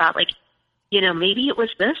talk about like, you know, maybe it was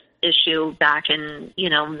this issue back in, you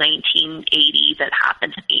know, 1980 that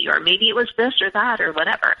happened to me, or maybe it was this or that or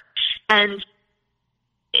whatever. And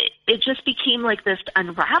it just became like this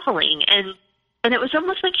unraveling. And it was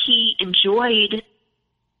almost like he enjoyed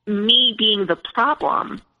me being the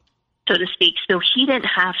problem, so to speak, so he didn't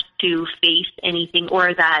have to face anything,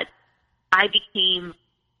 or that I became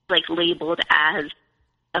like labeled as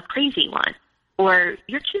a crazy one. Or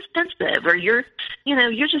you're too sensitive, or you're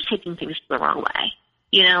just taking things the wrong way,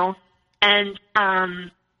 you know? And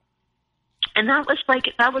that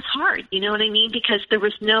was hard, you know what I mean? Because there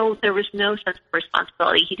was no sense of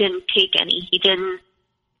responsibility. He didn't take any, he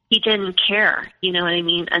didn't care, you know what I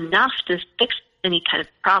mean? Enough to fix any kind of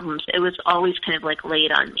problems. It was always kind of like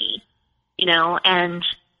laid on me, you know? And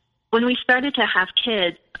when we started to have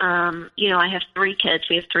kids, you know, I have 3 kids,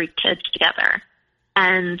 we have 3 kids together.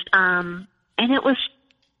 And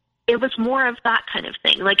it was more of that kind of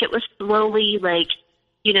thing. Like it was slowly like,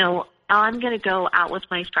 you know, I'm going to go out with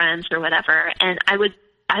my friends or whatever. And I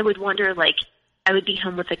would wonder, like, I would be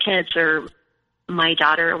home with the kids or my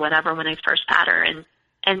daughter or whatever when I first had her.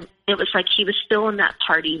 And it was like he was still in that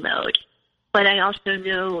party mode. But I also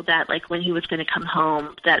know that, like, when he was going to come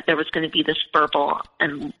home, that there was going to be this verbal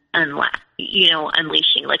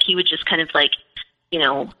unleashing. Like, he would just kind of, like,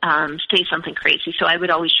 say something crazy. So I would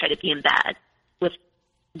always try to be in bed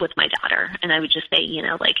with my daughter. And I would just say,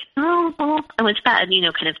 like, oh, I went to bed,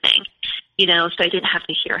 kind of thing. So I didn't have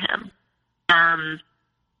to hear him.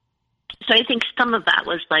 So I think some of that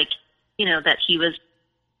was, like, that he was,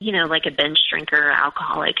 like a binge drinker,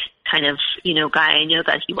 alcoholic kind of, guy. I know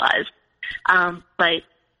that he was. But,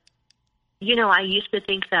 I used to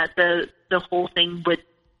think that the whole thing would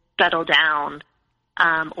settle down,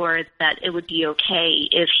 or that it would be okay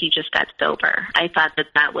if he just got sober. I thought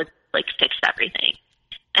that would, like, fix everything.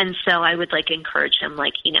 And so I would, like, encourage him,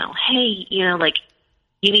 like, hey, like,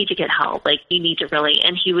 you need to get help. Like, you need to really,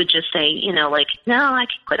 and he would just say, like, no, I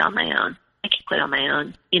can quit on my own.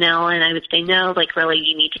 And I would say, no, like, really,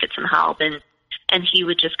 you need to get some help. And he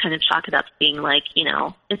would just kind of chalk it up to being like,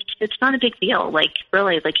 it's not a big deal. Like,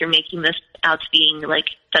 really, like, you're making this out to being, like,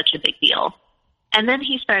 such a big deal. And then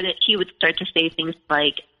he would start to say things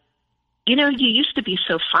like, you used to be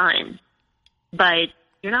so fun, but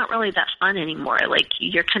you're not really that fun anymore. Like,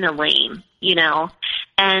 you're kind of lame,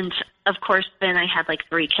 And, of course, then I had, like,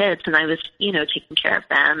 3 kids, and I was, taking care of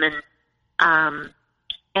them.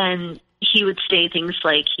 And he would say things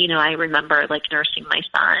like, I remember, like, nursing my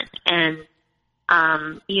son, and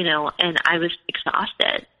I was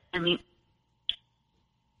exhausted. I mean,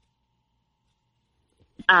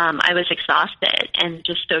 I was exhausted and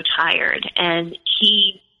just so tired. And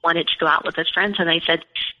he wanted to go out with his friends. And I said,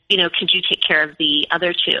 could you take care of the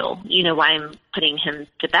other 2, while I'm putting him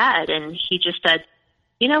to bed? And he just said,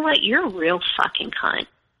 you know what? You're a real fucking cunt.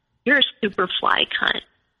 You're a super fly cunt.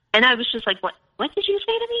 And I was just like, what did you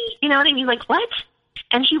say to me? You know what I mean? Like, what?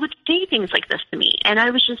 And he would say things like this to me. And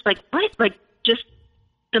I was just like, what? Like, just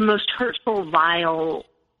the most hurtful, vile,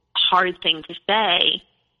 hard thing to say.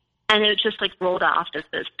 And it just, like, rolled off of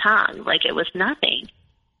his tongue like it was nothing.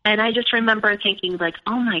 And I just remember thinking, like,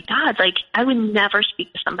 oh, my God, like, I would never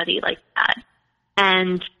speak to somebody like that.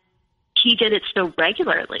 And he did it so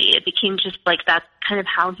regularly. It became just, like, that's kind of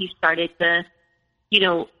how he started to,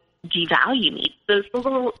 devalue me. Those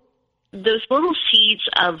little seeds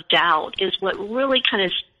of doubt is what really kind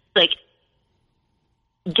of, like,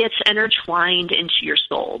 gets intertwined into your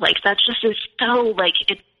soul. Like, that just is so, like,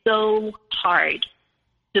 it's so hard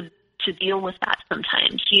to deal with that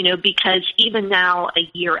sometimes, because even now, a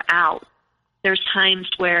year out, there's times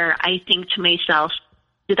where I think to myself,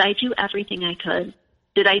 did I do everything I could?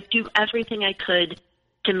 Did I do everything I could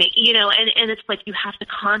to make, and it's like you have to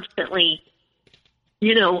constantly,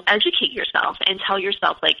 educate yourself and tell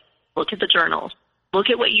yourself, like, look at the journals, look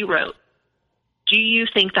at what you wrote. Do you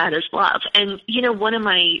think that is love? And, one of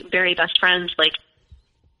my very best friends, like,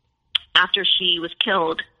 after she was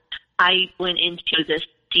killed, I went into this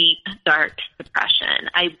deep, dark depression.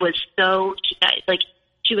 I was so, like,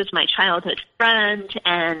 she was my childhood friend,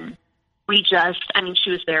 and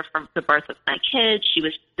she was there from the birth of my kids. She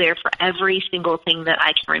was there for every single thing that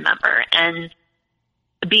I can remember. And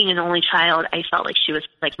being an only child, I felt like she was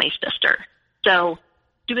like my sister. So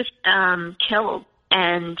she was killed,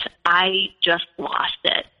 and I just lost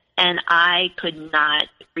it. And I could not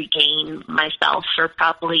regain myself for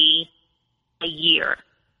probably a year.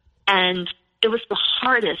 And it was the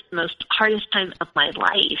hardest time of my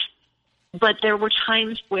life. But there were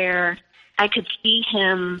times where I could see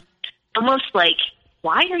him almost like,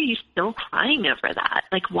 why are you still crying over that?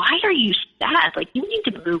 Like, why are you sad? Like, you need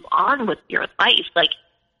to move on with your life. Like,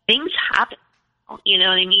 things happen, you know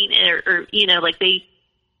what I mean? Or like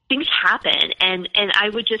things happen. And I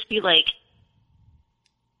would just be like,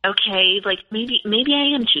 okay, like, maybe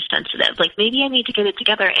I am too sensitive. Like, maybe I need to get it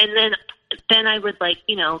together. And then I would, like,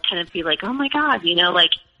 kind of be like, oh my God,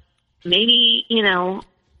 like, maybe,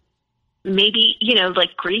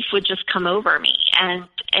 like, grief would just come over me. And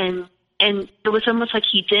it was almost like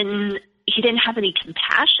he didn't have any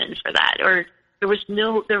compassion for that, or there was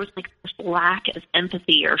like this lack of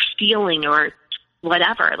empathy or feeling or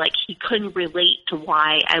whatever. Like, he couldn't relate to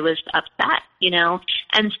why I was upset,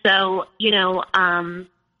 And so,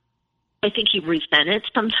 I think he resented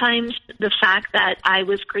sometimes the fact that I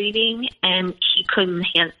was grieving, and he couldn't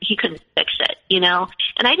fix it, And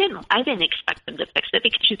I didn't expect him to fix it,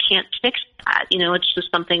 because you can't fix that, It's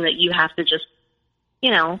just something that you have to just,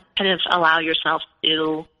 kind of allow yourself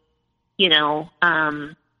to,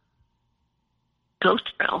 go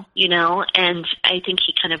through, And I think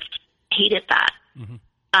he kind of hated that.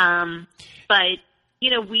 Mm-hmm. But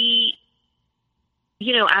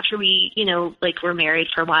after we, like were married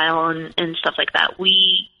for a while and stuff like that,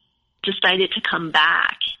 we decided to come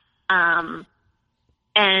back.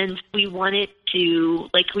 And we wanted to,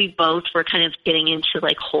 like, we both were kind of getting into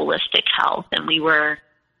like holistic health, and we were,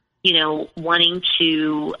 wanting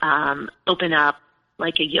to open up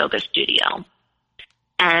like a yoga studio.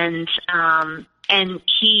 And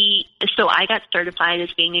so I got certified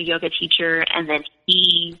as being a yoga teacher, and then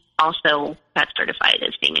he also got certified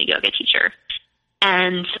as being a yoga teacher.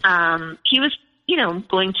 And he was,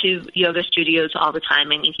 going to yoga studios all the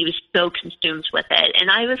time. I mean, he was so consumed with it.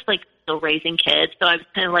 And I was like still raising kids. So I was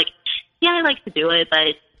kind of like, yeah, I like to do it,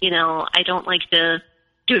 but, I don't like to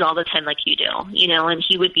do it all the time like you do, and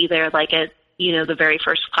he would be there like at, the very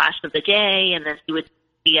first class of the day, and then he would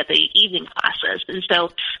be at the evening classes. And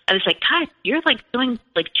so I was like, God, you're like doing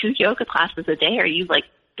like 2 yoga classes a day. Are you like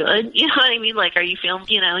good? You know what I mean? Like, are you feeling,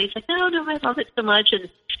 he's like, no, I love it so much. And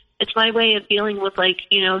it's my way of dealing with like,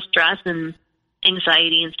 stress and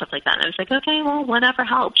anxiety and stuff like that. And I was like, okay, well, whatever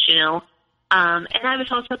helps, and I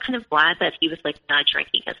was also kind of glad that he was like not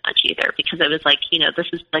drinking as much either, because I was like, this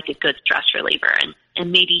is like a good stress reliever,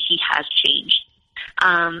 and maybe he has changed.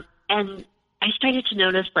 And I started to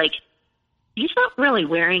notice like, he's not really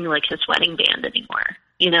wearing like his wedding band anymore.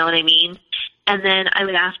 You know what I mean? And then I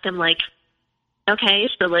would ask him like, okay,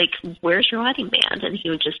 so like, where's your wedding band? And he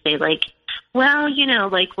would just say like, well,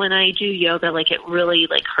 like when I do yoga, like it really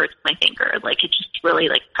like hurts my finger. Like it just really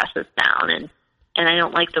like presses down, and I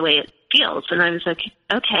don't like the way it feels. And I was like,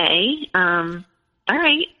 okay, all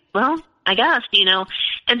right, well, I guess,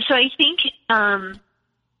 And so I think,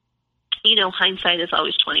 hindsight is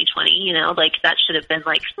always 20/20, like that should have been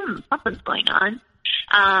like, something's going on.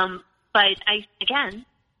 But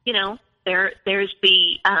there's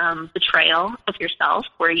the betrayal of yourself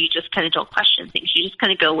where you just kind of don't question things. You just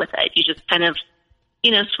kind of go with it. You just kind of,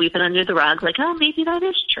 sweep it under the rug. Like, oh, maybe that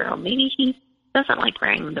is true. Maybe he doesn't like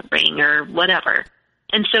wearing the ring or whatever.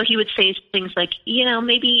 And so he would say things like,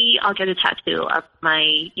 maybe I'll get a tattoo of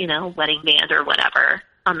my, wedding band or whatever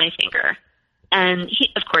on my finger. And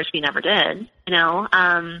of course he never did, but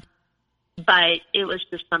it was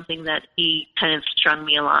just something that he kind of strung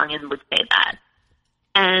me along and would say that.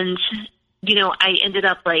 And, I ended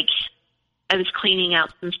up like, I was cleaning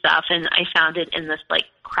out some stuff, and I found it in this like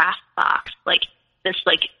craft box, like this,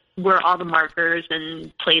 like where all the markers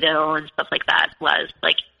and Play-Doh and stuff like that was.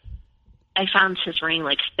 Like, I found his ring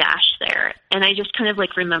like stashed there. And I just kind of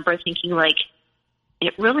like remember thinking like,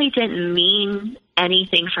 it really didn't mean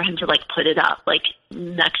anything for him to like put it up like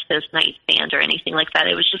next to his nightstand or anything like that.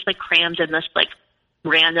 It was just like crammed in this like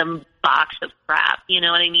random box of crap, you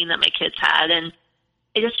know what I mean, that my kids had. And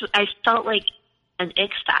I felt like an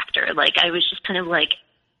ick factor. Like I was just kind of like,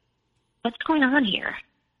 what's going on here?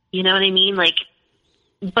 You know what I mean? Like,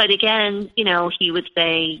 but again, he would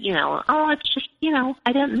say, oh, it's just,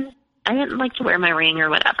 I didn't like to wear my ring or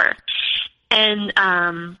whatever. And,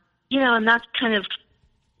 and that's kind of,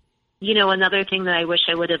 another thing that I wish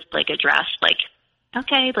I would have like addressed, like,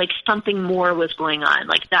 okay, like something more was going on,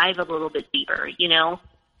 like dive a little bit deeper,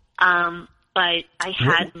 but I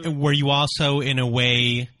hadn't. Were you also in a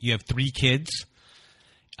way, you have 3 kids?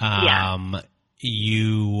 Yeah.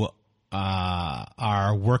 You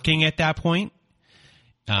are working at that point?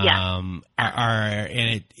 Yeah.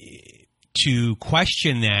 To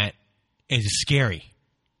question that is scary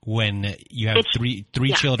when you have three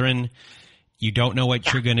children. You don't know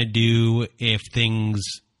what you're going to do if things,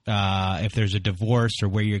 if there's a divorce or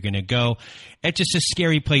where you're going to go. It's just a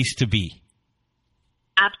scary place to be.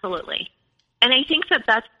 Absolutely. And I think that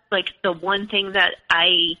that's like the one thing that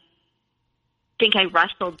I think I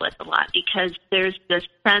wrestled with a lot, because there's this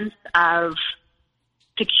sense of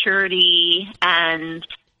security and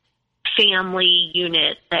family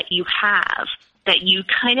unit that you have, that you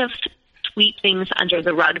kind of sweep things under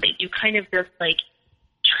the rug, that you kind of just like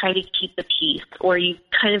try to keep the peace, or you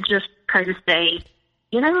kind of just try to say,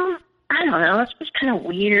 I don't know, it's just kind of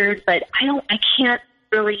weird, but I can't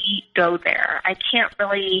really go there. I can't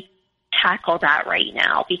really tackle that right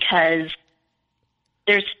now, because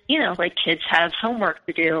there's, like kids have homework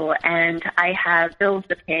to do, and I have bills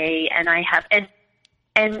to pay, and I have,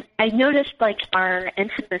 and I noticed like our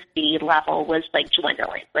intimacy level was like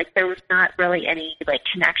dwindling. Like there was not really any like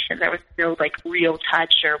connection. There was no like real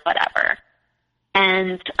touch or whatever.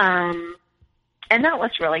 And that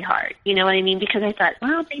was really hard. You know what I mean? Because I thought,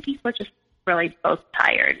 well, maybe we're just really both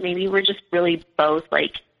tired. Maybe we're just really both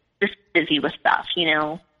like just busy with stuff,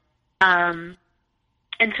 And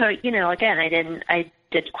so, again, I didn't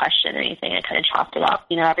question anything. I kind of chalked it up.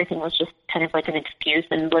 Everything was just kind of like an excuse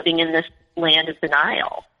and living in this land of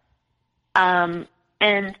denial.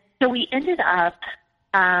 And so we ended up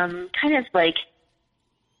kind of like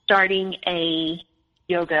starting a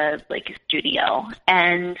yoga like studio.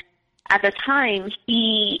 And at the time,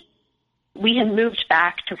 we had moved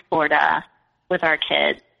back to Florida with our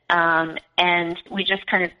kids, and we just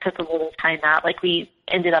kind of took a little time out. Like we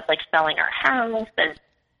ended up like selling our house and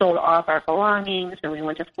sold all of our belongings, and we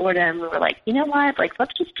went to Florida, and we were like, you know what, like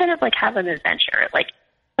let's just kind of like have an adventure, like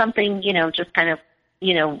something, just kind of,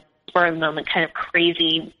 for a moment, kind of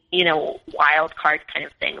crazy, wild card kind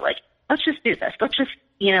of thing. Like, let's just do this. Let's just,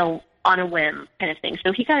 on a whim kind of thing.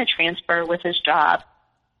 So he got a transfer with his job,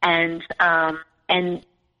 and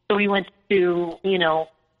so we went to,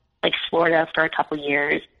 like Florida for a couple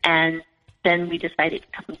years, and then we decided to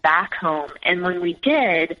come back home. And when we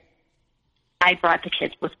did, I brought the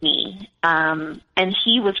kids with me, and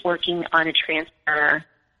he was working on a transfer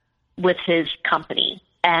with his company.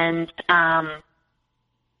 And I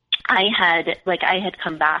had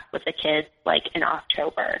come back with the kids like in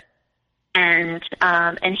October, and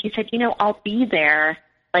he said, I'll be there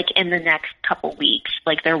like in the next couple weeks.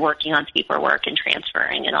 Like they're working on paperwork and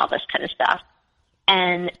transferring and all this kind of stuff.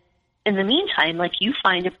 And in the meantime, like you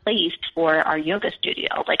find a place for our yoga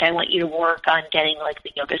studio. Like I want you to work on getting like the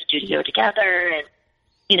yoga studio together, and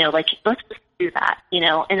like let's just do that,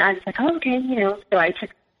 And I was like, oh, okay, So I took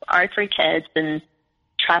our 3 kids and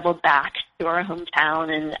traveled back to our hometown,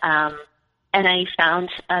 and I found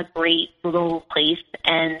a great little place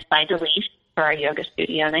and signed a lease for our yoga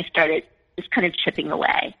studio, and I started just kind of chipping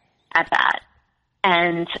away at that.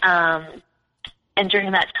 And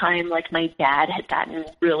during that time, like my dad had gotten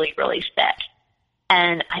really, really sick,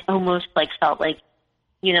 and I almost like felt like,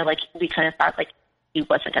 like we kind of thought like he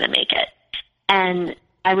wasn't going to make it. And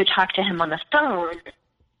I would talk to him on the phone,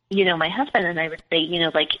 my husband, and I would say,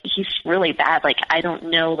 like he's really bad. Like I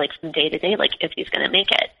don't know, like from day to day, like if he's going to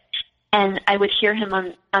make it. And I would hear him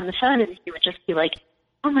on the phone, and he would just be like,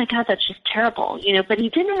 oh my God, that's just terrible, But he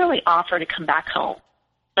didn't really offer to come back home.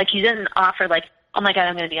 Like he didn't offer like, oh my God,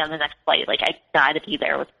 I'm going to be on the next flight. Like I got to be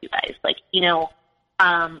there with you guys. Like,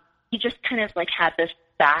 he just kind of like had this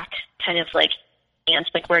back kind of like stance,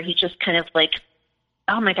 like where he just kind of like,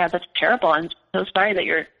 oh my God, that's terrible. I'm so sorry that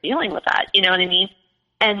you're dealing with that. You know what I mean?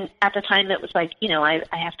 And at the time it was like,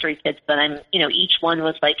 I have 3 kids, but I'm, each one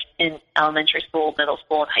was like in elementary school, middle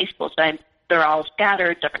school, and high school. So they're all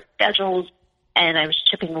scattered, different schedules. And I was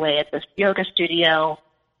chipping away at this yoga studio.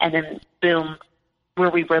 And then boom, where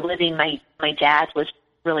we were living, my dad was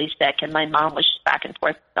really sick, and my mom was just back and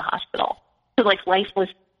forth to the hospital. So like life was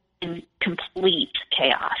in complete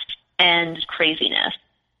chaos and craziness.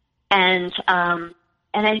 And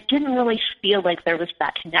I didn't really feel like there was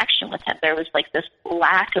that connection with him. There was like this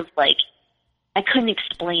lack of like, I couldn't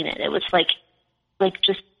explain it. It was like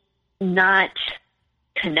just not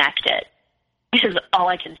connected is all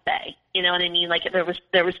I can say. You know what I mean? Like there was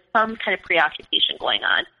some kind of preoccupation going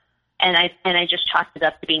on. And I just chalked it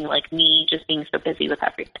up to being like me just being so busy with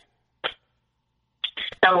everything.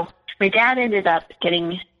 So my dad ended up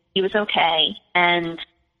he was okay, and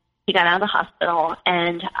he got out of the hospital,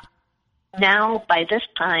 and now by this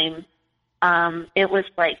time, it was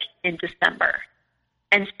like in December.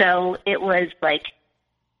 And so it was like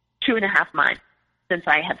 2.5 months since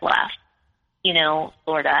I had left,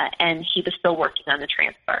 Florida, and he was still working on the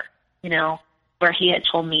transfer, where he had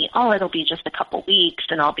told me, oh, it'll be just a couple weeks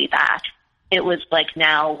and I'll be back. It was like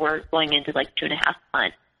now we're going into like 2.5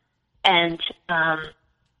 months.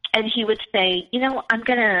 And he would say, I'm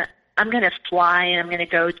going to fly, and I'm going to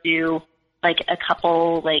go do like a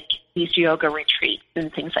couple, like these yoga retreats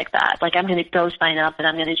and things like that. Like I'm going to go sign up, and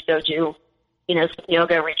I'm going to go do, some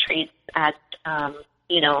yoga retreats at,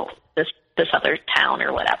 this other town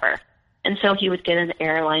or whatever. And so he would get an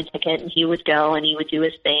airline ticket, and he would go, and he would do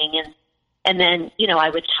his thing. And then, I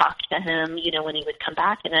would talk to him, when he would come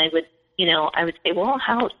back, and I would say, well,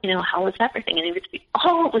 how was everything? And he would say,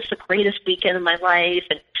 oh, it was the greatest weekend of my life.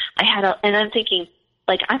 And and I'm thinking,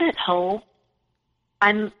 like, I'm at home,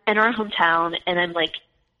 I'm in our hometown, and I'm like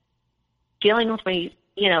dealing with my,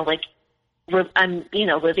 I'm,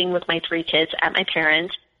 living with my 3 kids at my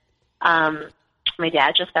parents. My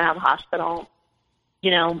dad just got out of the hospital.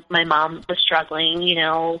 My mom was struggling,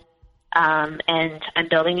 and I'm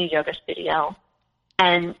building a yoga studio,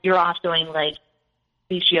 and you're off doing like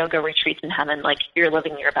these yoga retreats in heaven, like you're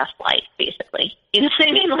living your best life, basically. You know what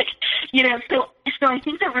I mean? Like, so I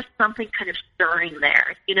think there was something kind of stirring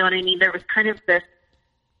there. You know what I mean? There was kind of this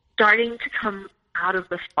starting to come out of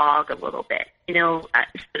the fog a little bit, so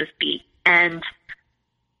to speak. And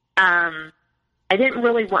I didn't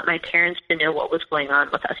really want my parents to know what was going on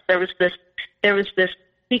with us. There was this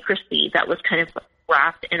secrecy that was kind of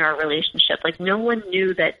wrapped in our relationship. Like no one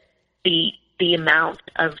knew that the the amount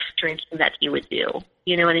of drinking that he would do.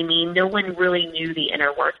 You know what I mean? No one really knew the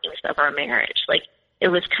inner workings of our marriage. Like, it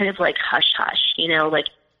was kind of like hush-hush, you know, like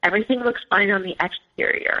everything looks fine on the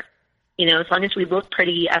exterior. You know, as long as we look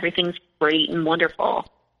pretty, everything's great and wonderful.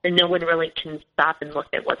 And no one really can stop and look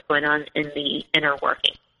at what's going on in the inner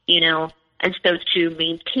working, you know? And so to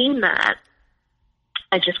maintain that,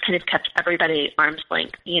 I just kind of kept everybody at arm's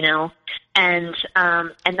length, you know? And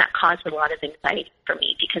that caused a lot of anxiety for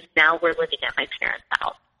me, because now we're living at my parents'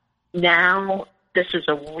 house. Now this is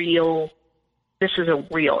a real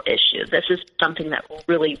issue. This is something that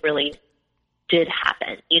really, really did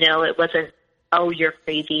happen. You know, it wasn't, oh, you're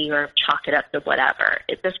crazy or chalk it up to whatever.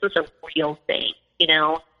 This was a real thing, you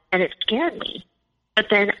know? And it scared me. But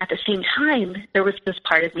then at the same time, there was this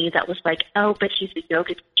part of me that was like, oh, but he's a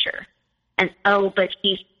yoga teacher. And, oh, but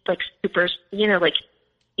he's like super, we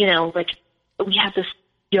have this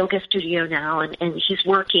yoga studio now, and he's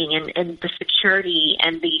working, and the security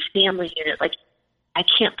and the family unit, like, I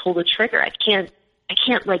can't pull the trigger. I can't,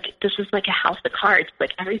 like, this is like a house of cards.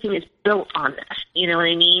 Like, everything is built on this. You know what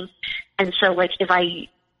I mean? And so, like, if I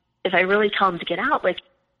really tell him to get out, like,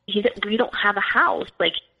 we don't have a house.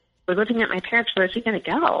 Like, we're living at my parents'. Where's he going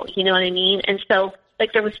to go? You know what I mean? And so,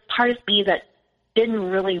 like, there was part of me that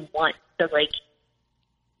didn't really want to, like,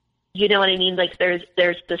 you know what I mean? Like, there's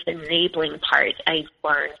this enabling part I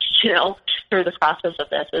learned, you know, through the process of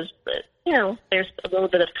this, is that, you know, there's a little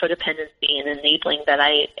bit of codependency and enabling that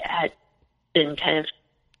I had been kind of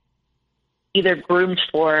either groomed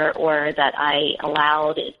for or that I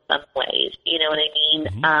allowed in some ways, you know what I mean?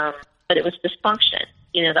 Mm-hmm. But it was dysfunction,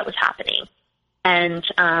 you know, that was happening.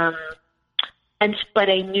 But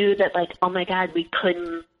I knew that, like, oh my God, we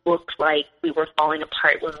couldn't look like we were falling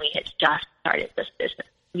apart when we had just started this business.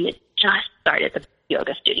 We had just started the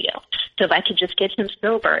yoga studio. So if I could just get him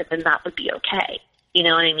sober, then that would be okay. You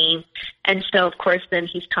know what I mean? And so, of course, then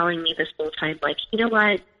he's telling me this whole time, like, you know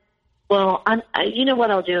what? Well, you know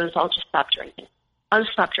what I'll do is I'll just stop drinking. I'll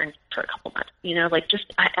just stop drinking for a couple months. You know, like,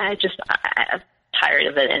 I'm tired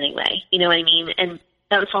of it anyway. You know what I mean? And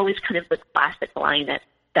that was always kind of the classic line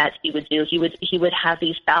that he would do. He would have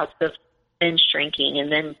these bouts of binge drinking and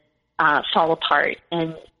then fall apart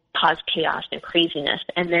and cause chaos and craziness,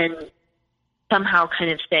 and then somehow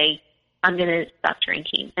kind of say, I'm going to stop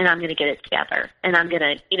drinking, and I'm going to get it together, and I'm going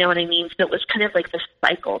to, you know what I mean? So it was kind of like this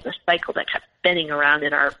cycle that kept spinning around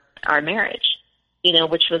in our marriage, you know,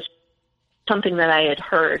 which was something that I had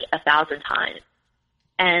heard 1,000 times.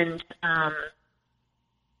 And,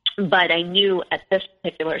 but I knew at this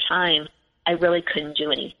particular time, I really couldn't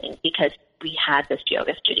do anything, because we had this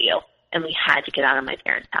yoga studio, and we had to get out of my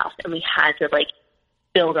parents' house, and we had to, like,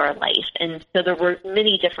 build our life. And so there were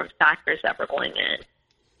many different factors that were going in.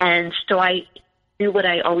 And so I knew what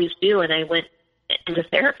I always do, and I went into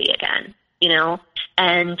therapy again, you know.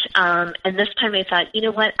 And this time I thought, you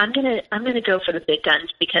know what, I'm gonna go for the big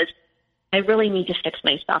guns, because I really need to fix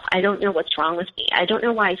myself. I don't know what's wrong with me. I don't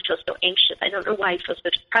know why I feel so anxious. I don't know why I feel so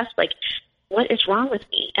depressed. Like, what is wrong with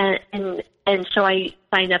me? And so I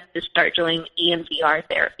signed up to start doing EMDR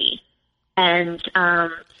therapy. And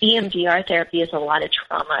EMDR therapy is a lot of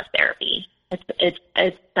trauma therapy. I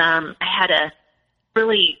had a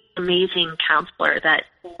really amazing counselor that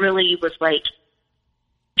really was like,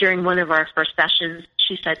 during one of our first sessions,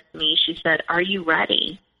 she said to me, "Are you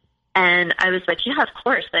ready?" And I was like, yeah, of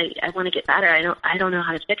course. I want to get better. I don't know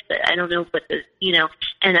how to fix it. I don't know what the, you know,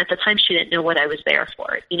 and at the time she didn't know what I was there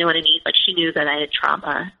for. You know what I mean? Like, she knew that I had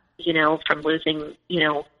trauma, you know, from losing, you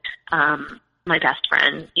know, my best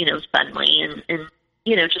friend, you know, suddenly, and,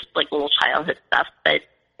 you know, just like little childhood stuff. But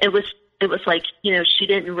it was like, you know, she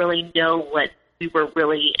didn't really know what we were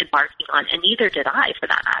really embarking on, and neither did I, for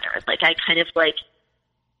that matter. Like, I kind of like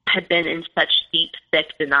had been in such deep,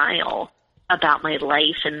 sick denial about my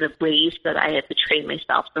life and the ways that I had betrayed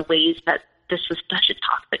myself, the ways that this was such a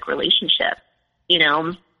toxic relationship, you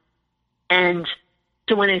know. And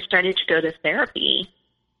so when I started to go to therapy,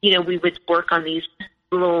 you know, we would work on these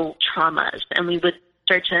little traumas, and we would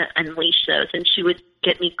start to unleash those, and she would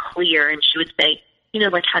get me clear, and she would say, you know,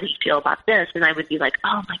 like, how do you feel about this? And I would be like,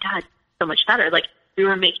 oh my God, so much better. Like, we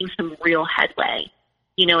were making some real headway,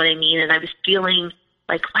 you know what I mean? And I was feeling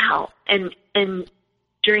like, wow. And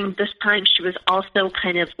during this time, she was also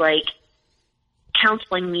kind of like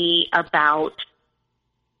counseling me about,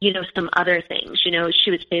 you know, some other things. You know,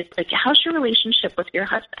 she would say, like, how's your relationship with your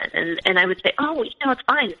husband? And I would say, oh, you know, it's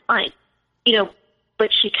fine. You know,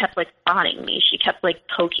 but she kept like prodding me. She kept like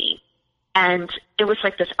poking. And it was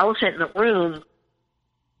like this elephant in the room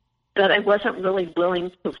that I wasn't really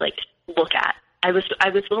willing to like look at. I was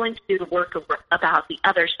willing to do the work about the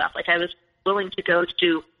other stuff. Like, I was willing to go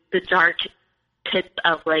to the dark pits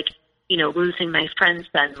of like, you know, losing my friends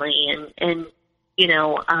suddenly and you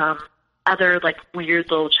know, other like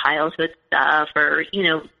weird little childhood stuff or, you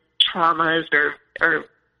know, traumas or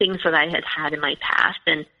things that I had had in my past.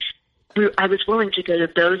 And I was willing to go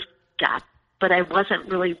to those steps, but I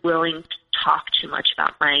wasn't really willing to talk too much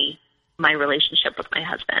about my relationship with my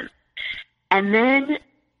husband. And then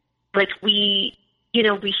like we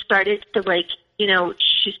started to like, you know,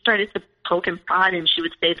 she started to poke and prod and she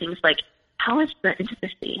would say things like, how is the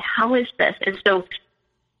intimacy? How is this? And so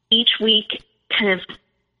each week kind of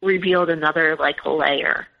revealed another like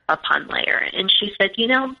layer upon layer. And she said, you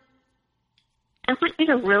know, I want you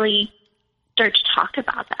to really start to talk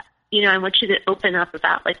about that. You know, I want you to open up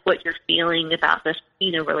about like what you're feeling about this,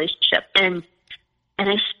 you know, relationship. And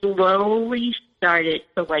I slowly started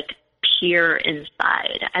to like peer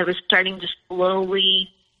inside. I was starting to slowly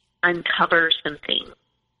uncover some things.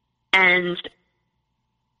 And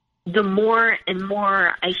the more and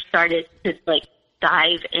more I started to like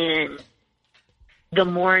dive in, the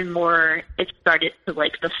more and more it started to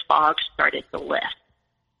like the fog started to lift.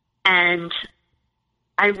 And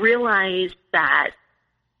I realized that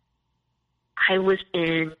I was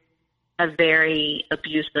in a very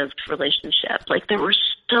abusive relationship. Like there were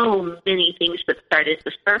so many things that started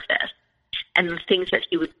to surface and the things that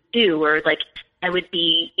he would do, or like I would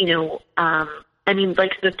be, you know, I mean,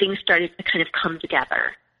 like the things started to kind of come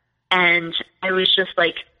together. And I was just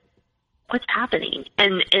like, what's happening?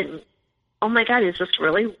 And oh my God, is this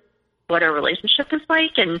really what our relationship is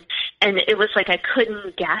like? And it was like I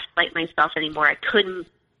couldn't gaslight myself anymore. I couldn't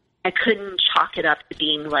chalk it up to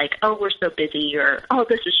being like, oh, we're so busy, or oh,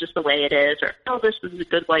 this is just the way it is, or oh, this is a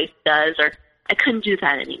good wife does, or I couldn't do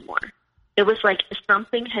that anymore. It was like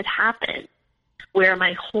something had happened where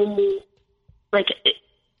my whole, like,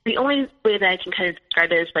 the only way that I can kind of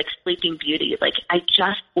describe it is like Sleeping Beauty. Like I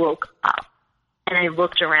just woke up and I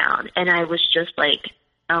looked around and I was just like,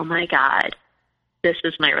 oh my God, this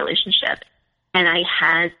is my relationship. And I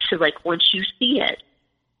had to like, once you see it,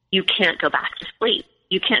 you can't go back to sleep.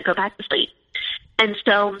 You can't go back to sleep. And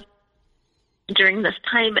so during this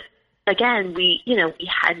time, again, we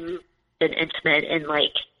hadn't been intimate in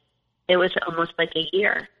like, it was almost like a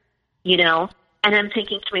year, you know? And I'm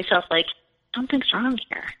thinking to myself, like, something's wrong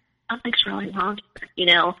here. Something's really wrong here, you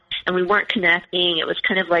know? And we weren't connecting. It was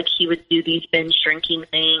kind of like he would do these binge drinking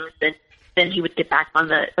things, and then he would get back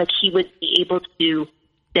on he would be able to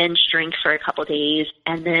binge drink for a couple of days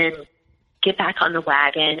and then get back on the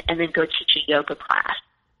wagon and then go teach a yoga class.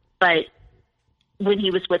 But when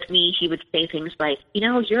he was with me, he would say things like, you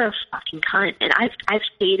know, you're a fucking cunt. And I've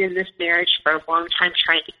stayed in this marriage for a long time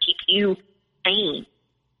trying to keep you sane.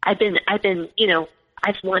 I've been, you know,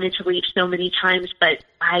 I've wanted to leave so many times, but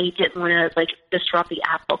I didn't want to like disrupt the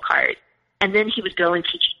apple cart. And then he would go and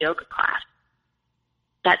teach a yoga class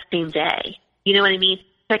that same day. You know what I mean?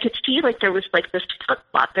 So I could see like there was like this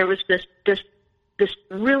flip-flop. There was this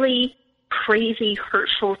really crazy,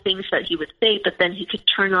 hurtful things that he would say, but then he could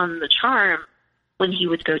turn on the charm when he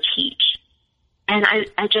would go teach. And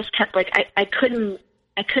I just kept like, I couldn't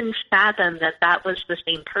fathom that was the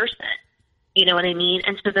same person. You know what I mean?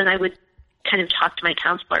 And so then I would kind of talk to my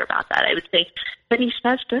counselor about that. I would say, but he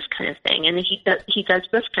says this kind of thing, and he does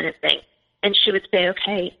this kind of thing. And she would say,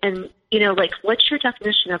 okay, and you know, like, what's your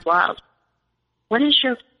definition of love? What is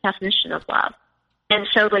your definition of love? And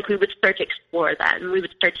so, like, we would start to explore that, and we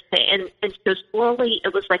would start to say, and so slowly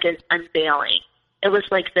it was like an unveiling. It was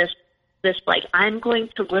like this, like, I'm going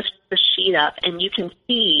to lift the sheet up, and you can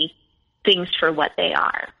see things for what they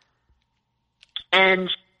are. And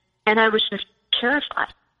I was just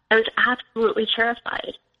terrified. I was absolutely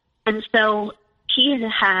terrified. And so he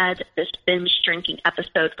had this binge drinking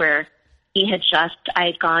episode where I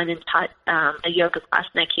had gone and taught a yoga class,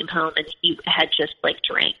 and I came home and he had just like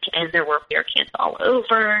drank, and there were beer cans all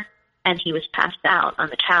over, and he was passed out on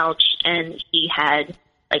the couch, and he had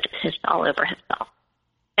like pissed all over himself.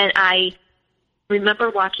 And I remember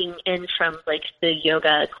walking in from like the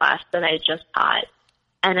yoga class that I had just taught,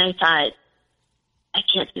 and I thought, I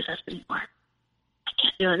can't do this anymore. I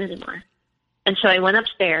can't do it anymore. And so I went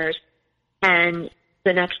upstairs, and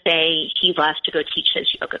the next day he left to go teach his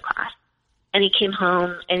yoga class. And he came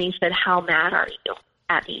home and he said, how mad are you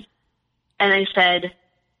at me? And I said,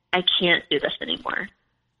 I can't do this anymore.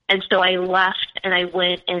 And so I left and I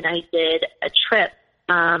went and I did a trip.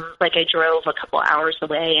 Like I drove a couple hours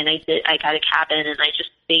away, and I got a cabin, and I just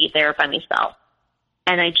stayed there by myself.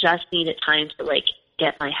 And I just needed time to like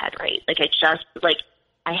get my head right. Like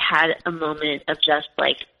I had a moment of just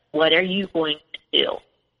like, what are you going to do?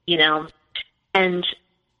 You know? And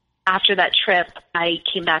after that trip, I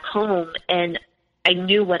came back home and I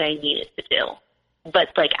knew what I needed to do. but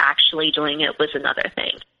like actually doing it was another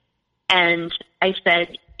thing. And I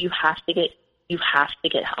said, you have to get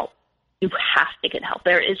help. You have to get help.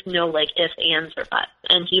 There is no like ifs, ands, or buts.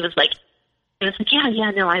 And he was like,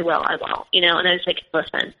 yeah, no, I will. And I was like,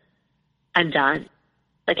 listen, I'm done.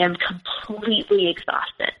 Like, I'm completely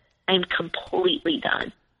exhausted. I'm completely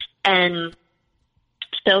done. And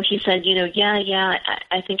so he said, yeah,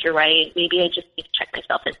 I think you're right. Maybe I just need to check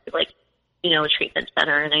myself into like, a treatment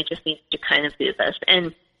center, and I just need to kind of do this.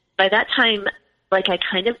 And by that time, like, I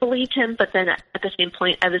kind of believed him, but then at the same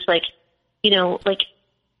point, I was like, like,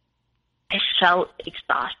 I felt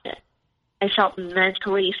exhausted. I felt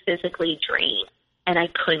mentally, physically drained, and I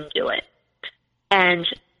couldn't do it.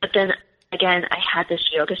 But then again, I had this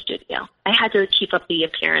yoga studio. I had to keep up the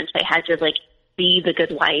appearance. I had to like be the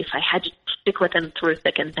good wife. I had to stick with him through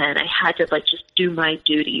thick and thin. I had to like just do my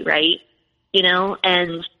duty, right?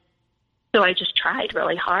 And so I just tried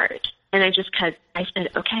really hard. And I said,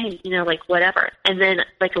 okay, like whatever. And then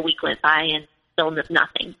like a week went by and still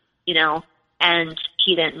nothing, and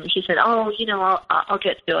he didn't. He said, oh, I'll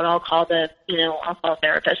get to it. I'll call I'll call a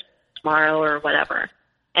therapist tomorrow or whatever.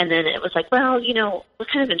 And then it was like, well, what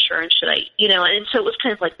kind of insurance should I, and so it was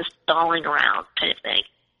kind of like this stalling around kind of thing.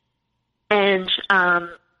 And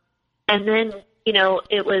then,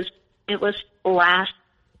 it was last,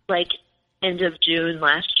 like, end of June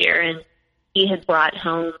last year, and he had brought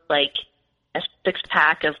home like a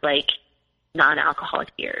 6-pack of like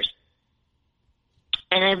non-alcoholic beers.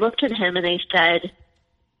 And I looked at him and I said,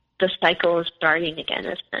 the cycle is starting again,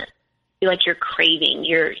 isn't it? Like, you're craving,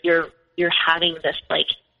 you're having this like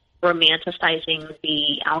romanticizing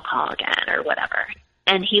the alcohol again or whatever.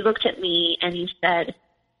 And he looked at me and he said,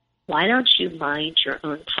 why don't you mind your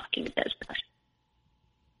own fucking business?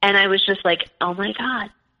 And I was just like, oh my God,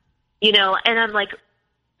 and I'm like,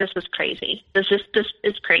 this is crazy. This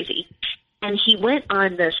is crazy. And he went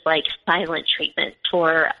on this like silent treatment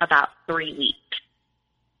for about 3 weeks.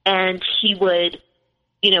 And he would,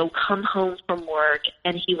 come home from work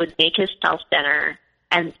and he would make himself dinner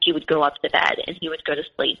and he would go up to bed and he would go to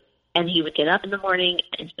sleep. And he would get up in the morning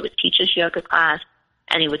and he would teach his yoga class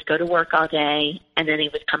and he would go to work all day and then he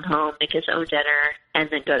would come home, make his own dinner, and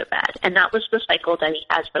then go to bed. And that was the cycle that he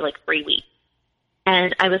has for like 3 weeks.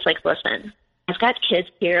 And I was like, listen, I've got kids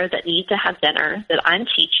here that need to have dinner that I'm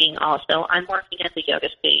teaching also. I'm working at the yoga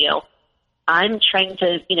studio. I'm trying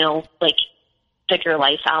to, like, figure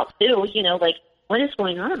life out too, like, what is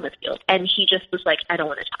going on with you? And he just was like, I don't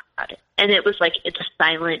want to talk about it. And it was like, it's a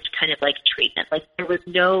silent kind of like treatment. Like, there was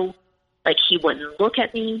no, like, he wouldn't look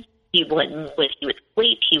at me. He wouldn't, when he would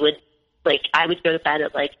sleep, he would, like, I would go to bed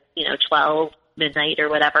at like, 12, midnight or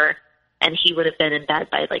whatever. And he would have been in bed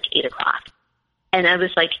by like 8 o'clock. And I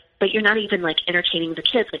was like, but you're not even like entertaining the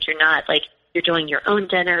kids. Like, you're not like, you're doing your own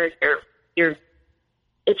dinner. You're,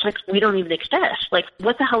 it's like, we don't even exist. Like,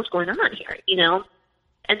 what the hell's going on here?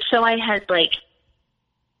 And so I had like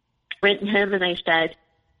written him and I said,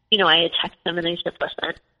 I had texted him and I said,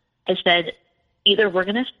 listen, I said, either we're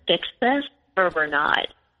going to fix this or we're not.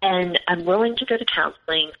 And I'm willing to go to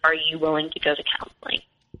counseling. Are you willing to go to counseling?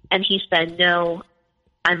 And he said, no,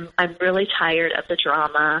 I'm really tired of the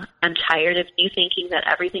drama. I'm tired of you thinking that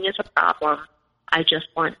everything is a problem. I just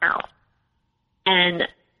want out. And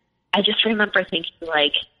I just remember thinking,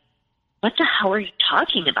 like, what the hell are you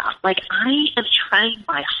talking about? Like, I am trying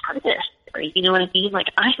my hardest. You know what I mean? Like,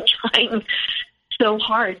 I'm trying so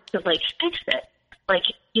hard to, like, fix it. Like,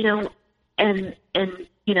 and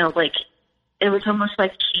like, it was almost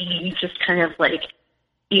like he just kind of, like,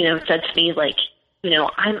 said to me, like,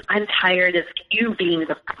 I'm tired of you being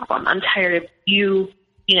the problem. I'm tired of you,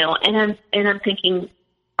 and I'm thinking,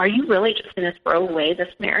 are you really just going to throw away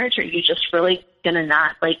this marriage? Or are you just really going to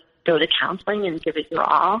not, like, go to counseling and give it your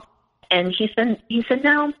all? And he said,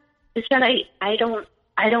 no. He said, I don't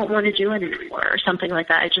want to do it anymore, or something like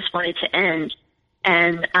that. I just want it to end.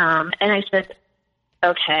 And I said,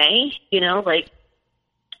 okay, like,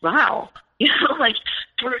 wow, like,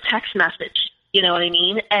 through text message, you know what I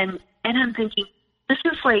mean? And I'm thinking, this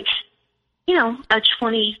is like, a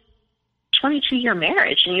 22-year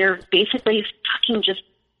marriage, and you're basically fucking just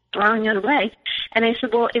throwing it away. And I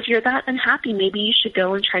said, well, if you're that unhappy, maybe you should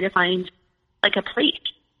go and try to find like a place,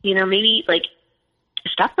 maybe like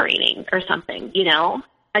separating or something,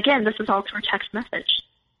 Again, this is all through text message.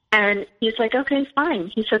 And he's like, okay, fine.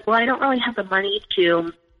 He said, well, I don't really have the money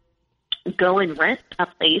to go and rent a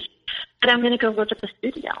place, but I'm going to go live at the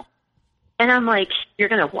studio. And I'm like, you're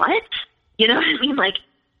going to what? You know what I mean? Like,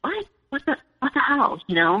 what? What the hell?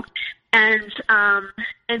 And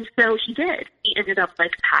so he did. He ended up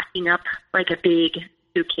like packing up like a big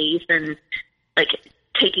suitcase and like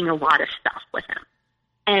taking a lot of stuff with him.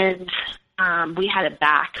 And we had a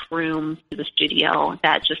back room to the studio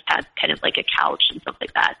that just had kind of like a couch and stuff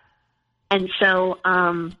like that. And so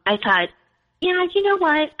I thought, yeah, you know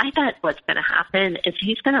what? I thought what's going to happen is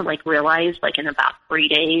he's going to like realize like in about 3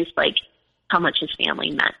 days, like how much his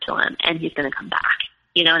family meant to him, and he's going to come back.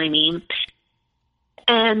 You know what I mean?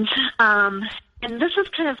 And this is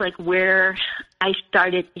kind of like where I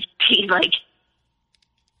started to see like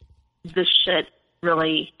this shit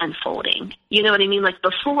really unfolding. You know what I mean? Like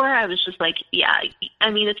before I was just like, yeah,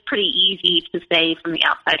 I mean, it's pretty easy to say from the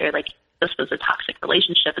outsider, like this was a toxic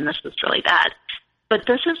relationship and this was really bad. But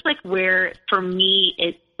this is like where for me,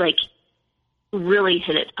 it like really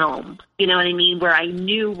hit it home. You know what I mean? Where I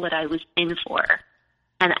knew what I was in for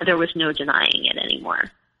and there was no denying it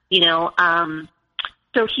anymore. You know,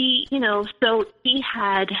 so he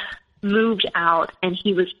had moved out and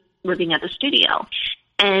he was living at the studio,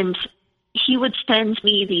 and he would send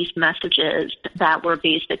me these messages that were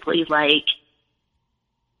basically like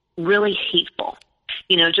really hateful,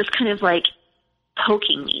 you know, just kind of like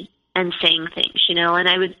poking me and saying things, you know, and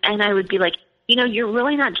I would be like, you know, you're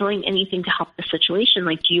really not doing anything to help the situation.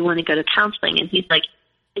 Like, do you want to go to counseling? And he's like,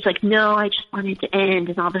 no, I just wanted to end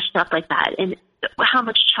and all this stuff like that. And how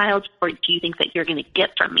much child support do you think that you're going to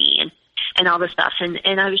get from me? And all this stuff.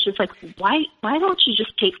 And I was just like, why don't you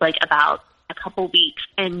just take like about a couple weeks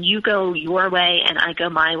and you go your way and I go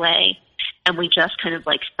my way, and we just kind of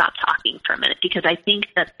like stop talking for a minute, because I think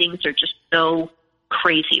that things are just so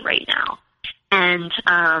crazy right now. And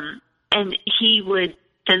he would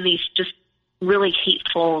send these just really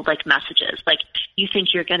hateful like messages, like, you think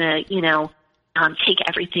you're gonna, you know, take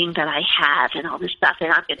everything that I have and all this stuff,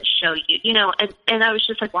 and I'm going to show you, you know, and I was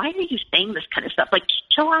just like, why are you saying this kind of stuff? Like, just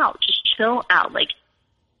chill out, like,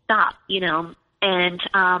 stop, you know. And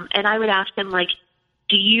I would ask him, like,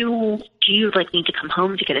 do you like need to come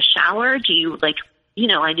home to get a shower? Do you like, you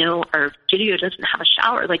know, I know our studio doesn't have a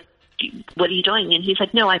shower. Like, what are you doing? And he's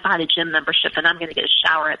like, no, I bought a gym membership and I'm going to get a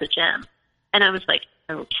shower at the gym. And I was like,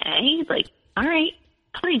 okay, like, all right,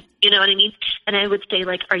 fine. You know what I mean? And I would say,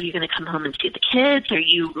 like, are you going to come home and see the kids? Are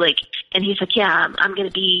you like, and he's like, yeah, I'm going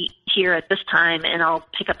to be here at this time and I'll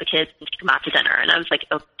pick up the kids and take them out to dinner. And I was like,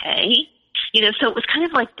 okay. You know, so it was kind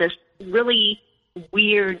of like this really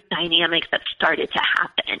weird dynamic that started to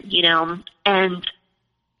happen, you know. And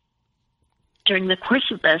during the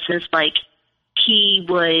course of this is like, he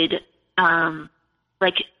would,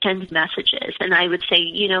 like send messages, and I would say,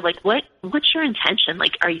 you know, like, what's your intention?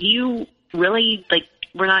 Like, are you really like,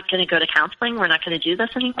 we're not going to go to counseling? We're not going to do this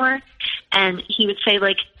anymore? And he would say,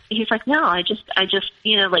 like, he's like, no, I just,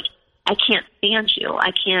 you know, like, I can't stand you.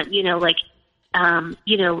 I can't, you know, like,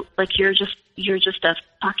 you know, like, you're just a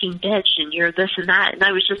fucking bitch and you're this and that. And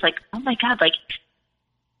I was just like, oh my God, like,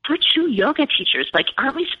 we're two yoga teachers. Like,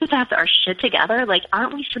 aren't we supposed to have our shit together? Like,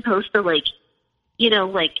 aren't we supposed to, like, you know,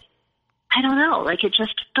 like, I don't know, like, it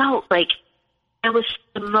just felt like it was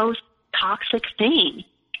the most toxic thing.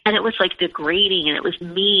 And it was like degrading, and it was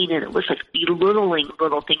mean, and it was like belittling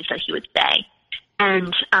little things that he would say.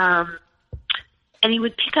 And he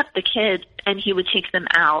would pick up the kids and he would take them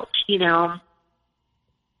out, you know.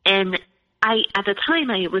 And at the time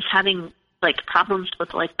I was having like problems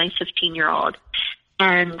with like my 15-year-old.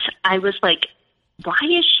 And I was like, why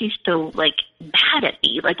is she so like mad at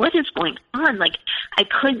me? Like, what is going on? Like, I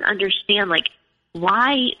couldn't understand, like,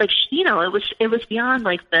 why, like, you know, it was beyond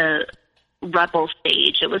like the rebel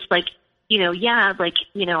stage. It was like, you know, yeah, like,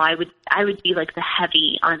 you know, I would be like the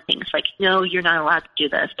heavy on things, like, no, you're not allowed to do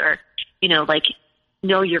this, or, you know, like,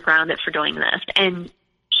 no, you're grounded for doing this. And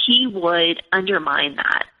he would undermine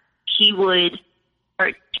that. He would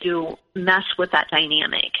start to mess with that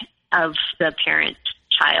dynamic of the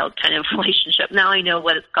parent-child kind of relationship. Now I know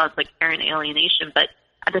what it's called, like parent alienation, but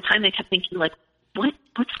at the time I kept thinking, like,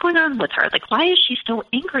 what's going on with her? Like, why is she so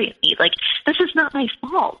angry at me? Like, this is not my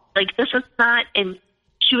fault. Like, this is not, and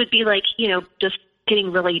she would be like, you know, just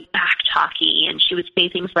getting really back talky, and she would say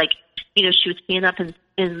things like, you know, she would stand up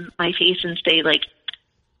in my face and say, like,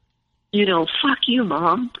 you know, fuck you,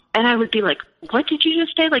 Mom. And I would be like, what did you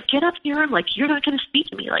just say? Like, get up in your room. Like, you're not going to speak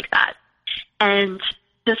to me like that. And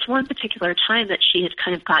this one particular time that she had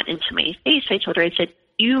kind of got into my face, I told her, I said,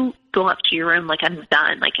 you go up to your room. Like, I'm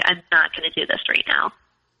done. Like, I'm not going to do this right now.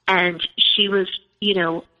 And she was, you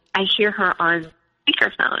know, I hear her on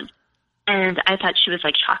speakerphone, and I thought she was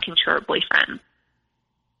like talking to her boyfriend.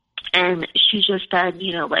 And she just said,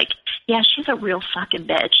 you know, like, yeah, she's a real fucking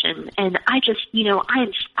bitch. And I just, you know,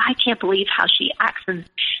 I can't believe how she acts.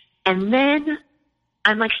 And then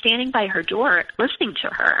I'm like standing by her door listening to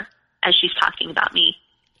her as she's talking about me.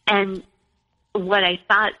 And what I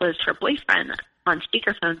thought was her boyfriend on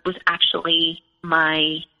speakerphone was actually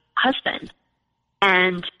my husband.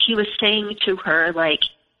 And he was saying to her, like,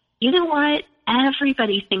 you know what?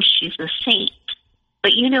 Everybody thinks she's a saint.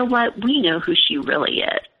 But you know what? We know who she really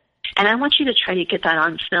is. And I want you to try to get that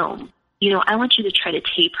on film. You know, I want you to try to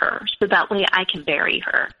tape her so that way I can bury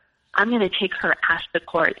her. I'm going to take her ass to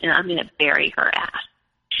court and I'm going to bury her ass.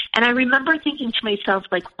 And I remember thinking to myself,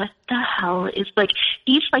 like, what the hell is, like,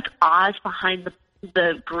 he's like Oz behind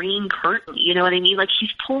the green curtain. You know what I mean? Like,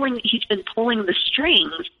 he's been pulling the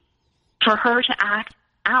strings for her to act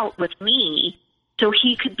out with me so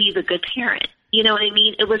he could be the good parent. You know what I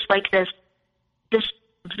mean? It was like this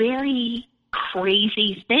very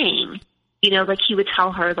crazy thing. You know, like he would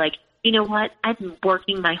tell her, like, you know what? I've been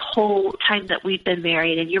working my whole time that we've been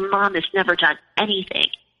married and your mom has never done anything.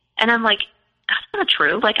 And I'm like, that's not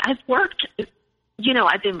true. Like, I've worked, you know,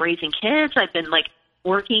 I've been raising kids. I've been, like,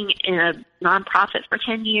 working in a nonprofit for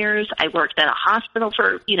 10 years. I worked at a hospital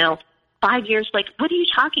for, 5 years. Like, what are you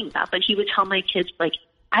talking about? But he would tell my kids, like,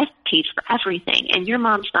 I've paid for everything and your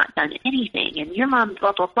mom's not done anything and your mom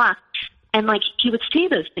blah, blah, blah. And, like, he would say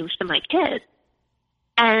those things to my kids.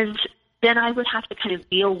 And then I would have to kind of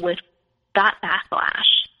deal with that backlash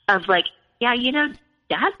of, like, yeah,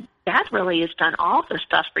 Dad really has done all this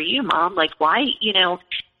stuff for you, Mom. Like, why,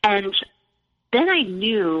 And then I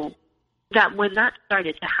knew that when that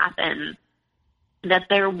started to happen, that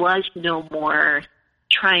there was no more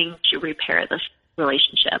trying to repair this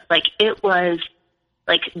relationship. Like, it was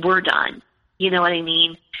like, we're done. You know what I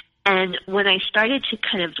mean? And when I started to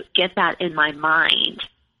kind of get that in my mind,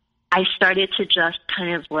 I started to just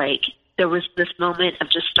kind of like, there was this moment of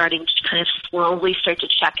just starting to kind of slowly start to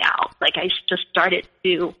check out. Like, I just started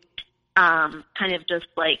to kind of just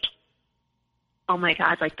like, oh my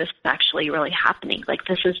God, like, this is actually really happening. Like,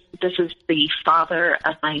 this is the father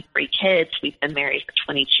of my 3 kids. We've been married for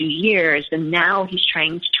 22 years, and now he's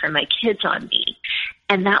trying to turn my kids on me.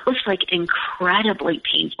 And that was, like, incredibly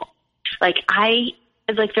painful. Like,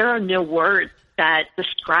 there are no words that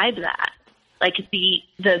describe that. Like, the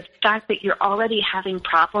fact that you're already having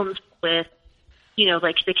problems with,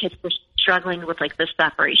 like, the kids were struggling with, like, this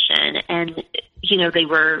separation, and, they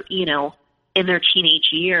were, in their teenage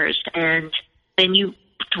years, and then you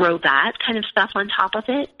throw that kind of stuff on top of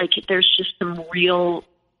it. Like, there's just some real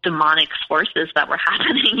demonic forces that were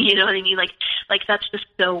happening. You know what I mean? Like that's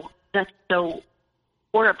so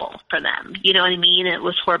horrible for them. You know what I mean? It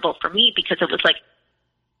was horrible for me because it was like,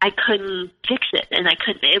 I couldn't fix it. And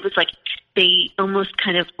it was like, they almost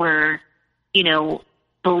kind of were,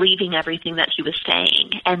 believing everything that he was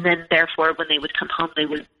saying. And then therefore, when they would come home, they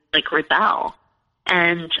would like rebel.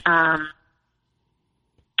 And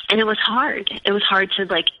it was hard. It was hard to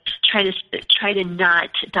like try to not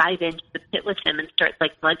dive into the pit with him and start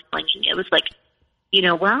like mudslinging. It was like,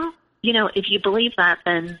 if you believe that,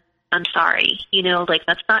 then I'm sorry. Like,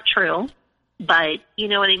 that's not true. But you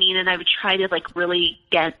know what I mean? And I would try to like really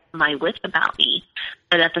get my wits about me.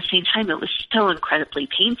 But at the same time, it was so incredibly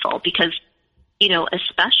painful because,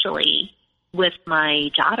 especially with my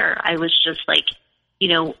daughter, I was just like,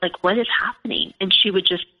 like, what is happening? And she would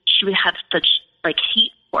have such like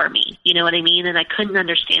heat for me, you know what I mean? And I couldn't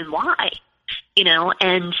understand why,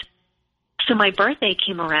 and so my birthday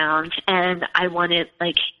came around and I wanted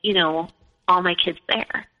like, all my kids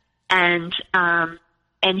there. And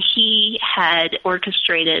he had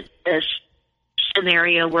orchestrated this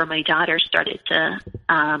scenario where my daughter started to,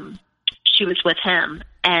 she was with him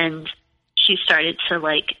and she started to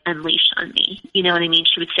like unleash on me. You know what I mean?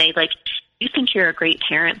 She would say like, you think you're a great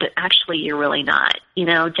parent, but actually you're really not.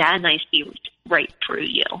 Dad and I see right through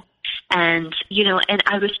you. And, and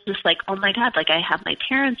I was just like, oh my God, like I have my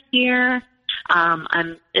parents here.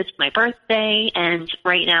 It's my birthday. And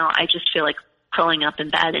right now I just feel like curling up in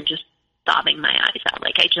bed and just sobbing my eyes out.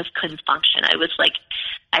 Like I just couldn't function. I was like,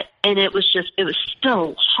 it was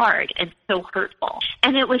so hard and so hurtful.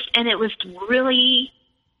 And it was really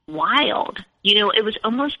wild. It was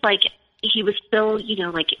almost like he was still,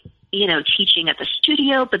 teaching at the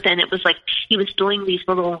studio, but then it was like he was doing these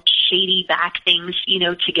little shady back things,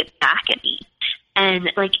 to get back at me.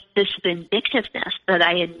 And like this vindictiveness that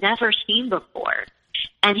I had never seen before.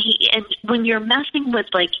 And when you're messing with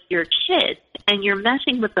like your kids and you're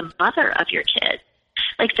messing with the mother of your kids,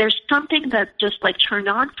 like there's something that just like turned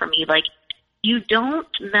on for me. Like, you don't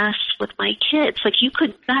mess with my kids. Like, you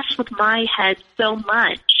could mess with my head so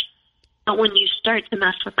much, but when you start to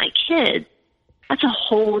mess with my kids, that's a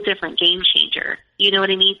whole different game changer. You know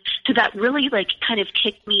what I mean? So that really like kind of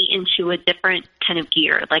kicked me into a different kind of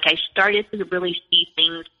gear. Like I started to really see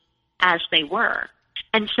things as they were.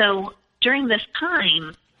 And so during this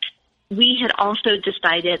time, we had also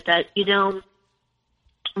decided that,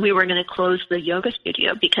 we were going to close the yoga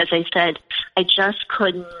studio because I said I just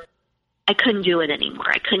couldn't do it anymore.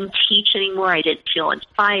 I couldn't teach anymore. I didn't feel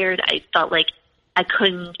inspired. I felt like I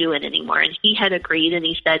couldn't do it anymore. And he had agreed, and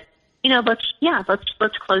he said,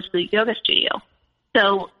 let's close the yoga studio.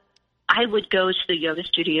 So I would go to the yoga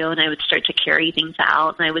studio and I would start to carry things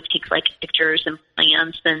out, and I would take like pictures and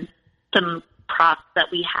plans and some props that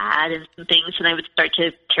we had and some things, and I would start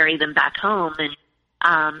to carry them back home.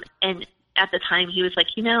 And at the time he was like,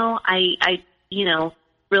 I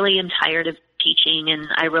really am tired of teaching, and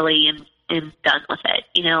I really am done with it,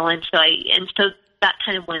 and so that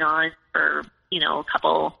kind of went on for, a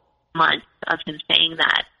couple months of him saying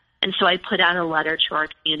that. And so I put out a letter to our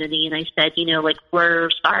community, and I said, we're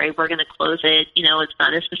sorry, we're going to close it. It's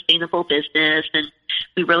not a sustainable business, and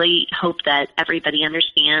we really hope that everybody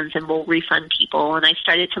understands, and we'll refund people. And I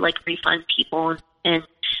started to refund people and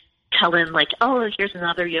tell them oh, here's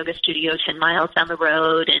another yoga studio 10 miles down the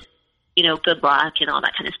road, and, good luck and all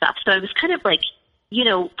that kind of stuff. So I was kind of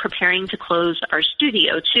preparing to close our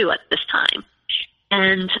studio too at this time.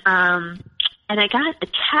 And I got a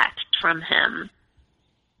text from him,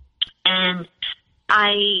 and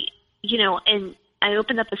I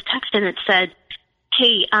opened up this text, and it said,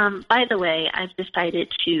 hey, by the way, I've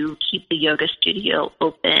decided to keep the yoga studio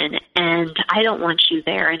open, and I don't want you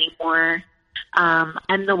there anymore.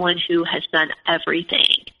 I'm the one who has done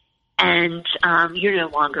everything, and you're no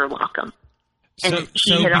longer welcome. So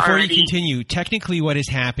before you continue, technically what has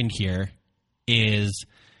happened here is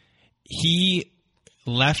he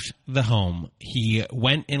left the home. He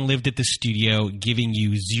went and lived at the studio, giving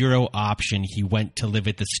you zero option. He went to live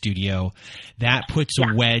at the studio. That puts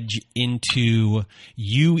a wedge into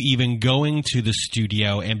you even going to the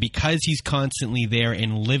studio. And because he's constantly there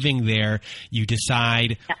and living there, you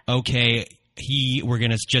decide, okay, we're going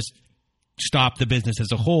to just stop the business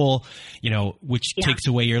as a whole, which takes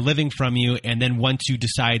away your living from you. And then once you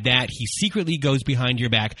decide that, he secretly goes behind your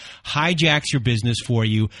back, hijacks your business for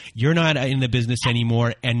you. You're not in the business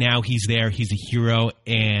anymore. And now he's there. He's a hero.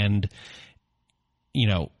 And,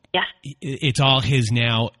 it's all his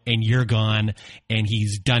now, and you're gone. And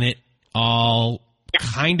he's done it all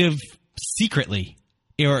kind of secretly,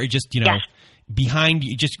 or just, behind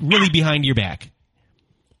you, just really behind your back.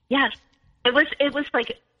 Yes. It was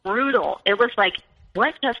brutal. It was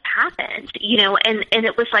what just happened, and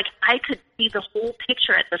it was I could see the whole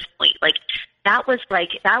picture at this point. That was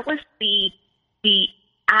the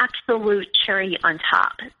absolute cherry on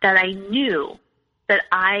top, that I knew that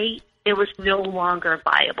it was no longer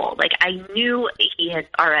viable. I knew he had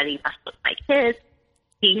already messed with my kids.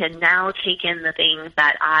 He had now taken the things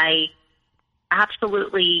that I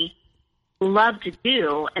absolutely loved to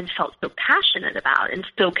do and felt so passionate about and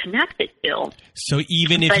so connected to. So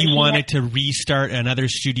even if you wanted to restart another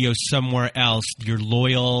studio somewhere else, your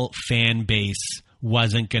loyal fan base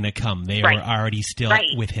wasn't going to come. They were already still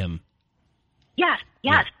with him. Yes.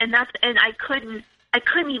 And I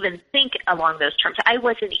couldn't even think along those terms. I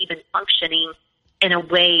wasn't even functioning in a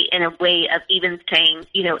way of even saying,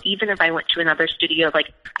 even if I went to another studio,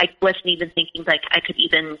 I wasn't even thinking I could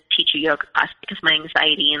even teach a yoga class, because my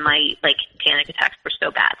anxiety and my panic attacks were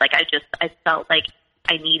so bad. I felt like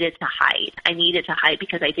I needed to hide. I needed to hide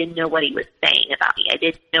because I didn't know what he was saying about me. I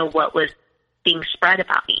didn't know what was being spread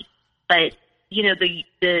about me. But,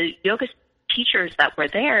 the yoga teachers that were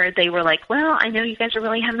there, they were like, well, I know you guys are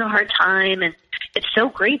really having a hard time, and it's so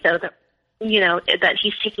great though that that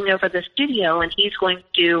he's taking over the studio, and he's going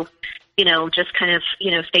to, just kind of,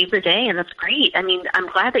 save the day. And that's great. I mean, I'm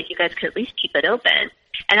glad that you guys could at least keep it open.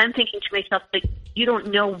 And I'm thinking to myself, you don't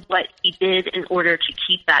know what he did in order to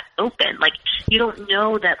keep that open. You don't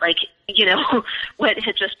know that, what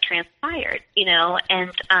had just transpired,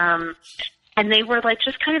 and they were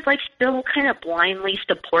just kind of still kind of blindly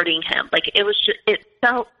supporting him. It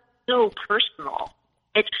felt so personal.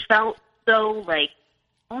 It felt so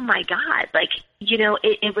oh my God,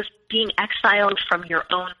 it was being exiled from your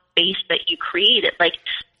own space that you created.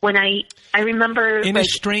 When I remember, in a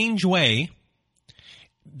strange way,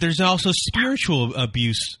 there's also spiritual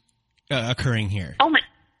abuse occurring here. Oh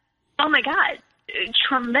my God,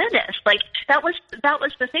 tremendous! That was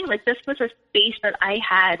the thing. This was a space that I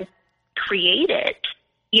had created.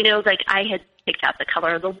 I had picked out the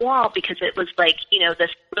color of the wall because it was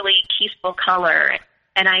this really peaceful color,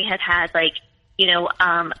 and I had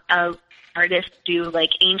a artist do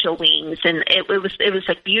angel wings, and it was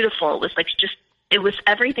beautiful. It was it was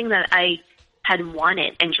everything that I had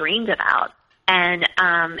wanted and dreamed about. And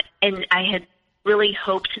I had really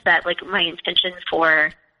hoped that my intention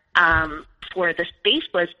for the space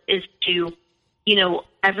is to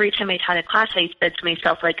every time I taught a class, I said to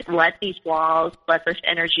myself, like, let these walls, let this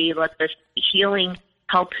energy, let this healing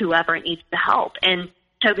help whoever needs the help. And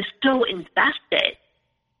so I was so invested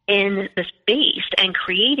in the space and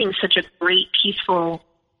creating such a great, peaceful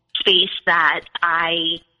space that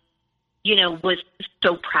I, was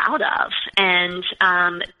so proud of, and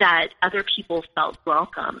that other people felt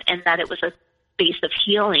welcome, and that it was a space of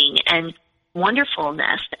healing and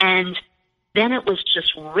wonderfulness. And then it was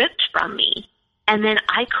just ripped from me. And then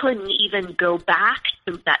I couldn't even go back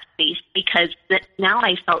to that space because now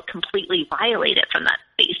I felt completely violated from that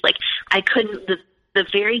space. Like I couldn't, the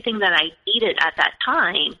very thing that I needed at that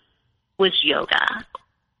time was yoga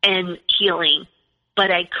and healing,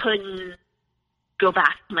 but I couldn't go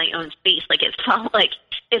back to my own space. Like it felt like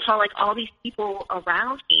all these people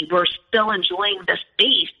around me were still enjoying the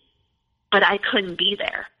space, but I couldn't be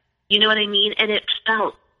there. You know what I mean? And it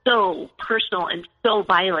felt so personal and so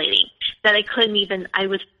violating that I couldn't even, I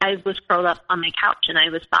was curled up on my couch and I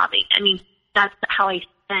was sobbing. I mean, that's how I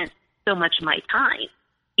spent so much of my time.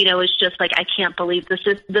 It's just like, I can't believe this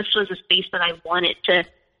was a space that I wanted to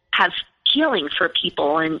have healing for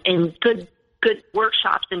people and good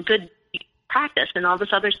workshops and good practice and all this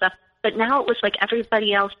other stuff. But now it was like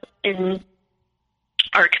everybody else in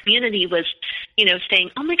our community was, saying,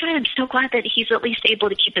 oh my God, I'm so glad that he's at least able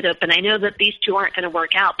to keep it open. I know that these two aren't going to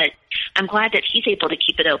work out, but I'm glad that he's able to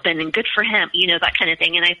keep it open and good for him, that kind of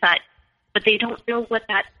thing. And I thought, but they don't know what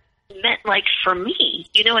that meant like for me.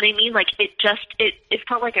 You know what I mean? Like it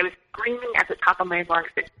felt like I was screaming at the top of my lungs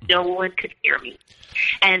and no one could hear me.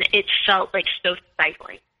 And it felt like so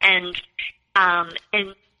stifling. And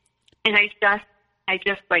I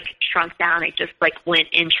just like shrunk down. I just like went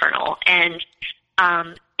internal and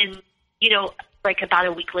like about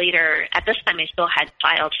a week later, at this time I still had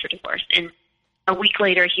filed for divorce. And a week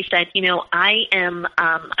later he said, I'm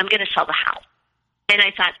going to sell the house. And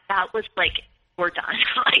I thought that was like, we're done.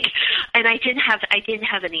 And I didn't have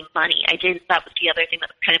any money. That was the other thing that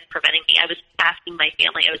was kind of preventing me. I was asking my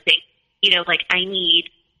family, I was saying, I need,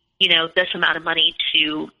 this amount of money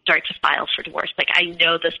to start to file for divorce. Like, I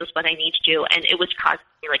know this is what I need to do. And it was causing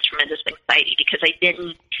me like tremendous anxiety because I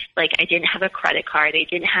didn't have a credit card. I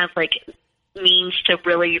didn't have like means to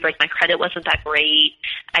really, like, my credit wasn't that great.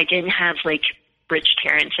 I didn't have like rich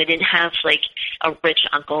parents. I didn't have like a rich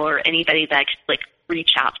uncle or anybody that I could like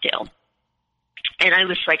reach out to. And I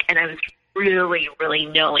was really, really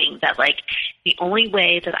knowing that like the only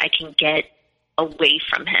way that I can get away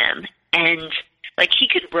from him, and like he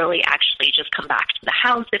could really actually just come back to the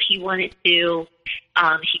house if he wanted to.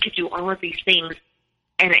 He could do all of these things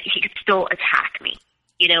and he could still attack me.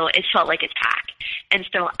 It felt like attack. And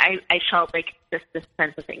so I felt like this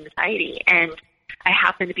sense of anxiety. And I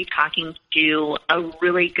happened to be talking to a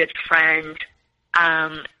really good friend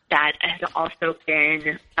that had also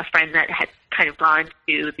been a friend that had kind of gone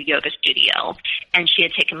to the yoga studio, and she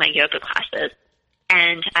had taken my yoga classes.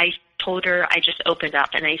 And I told her, I just opened up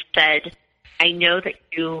and I said, I know that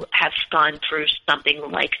you have gone through something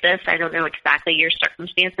like this. I don't know exactly your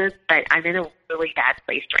circumstances, but I'm in a really bad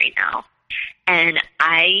place right now. And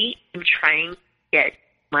I am trying to get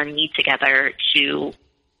money together to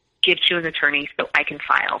give to an attorney so I can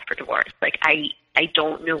file for divorce. Like, I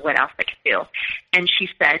don't know what else I could do. And she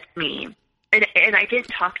said to me, and I didn't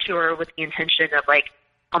talk to her with the intention of like,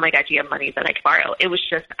 oh my God, do you have money that I could borrow? It was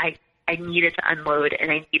just, I needed to unload,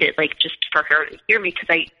 and I needed like just for her to hear me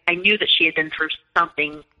because I knew that she had been through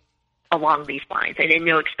something along these lines. I didn't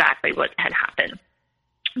know exactly what had happened.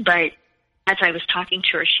 But as I was talking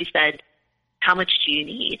to her, she said, how much do you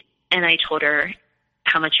need? And I told her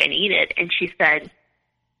how much I needed. And she said,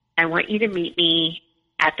 I want you to meet me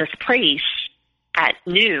at this place at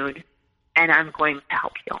noon, and I'm going to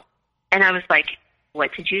help you. And I was like,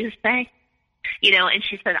 what did you just say? And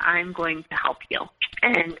she said, I'm going to help you.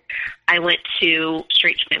 And I went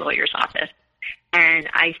straight to my lawyer's office, and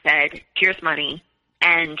I said, here's money,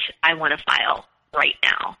 and I want to file right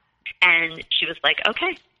now. And she was like,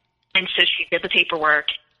 okay. And so she did the paperwork,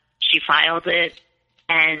 she filed it,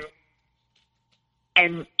 and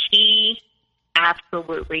he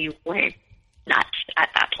absolutely went nuts at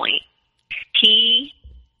that point. He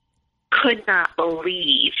could not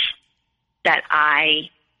believe that I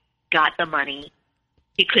got the money.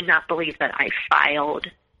 He could not believe that I filed.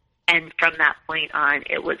 And from that point on,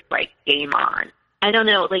 it was like game on. I don't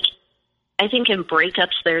know, like, I think in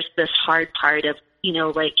breakups, there's this hard part of,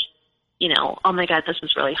 oh my God, this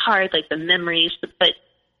is really hard, like the memories. But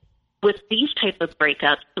with these type of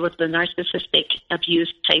breakups, with the narcissistic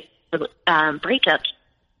abuse type of breakups,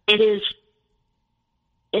 it is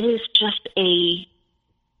just a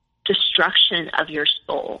destruction of your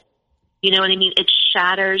soul. You know what I mean? It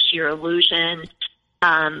shatters your illusion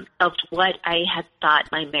of what I had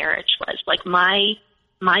thought my marriage was. Like my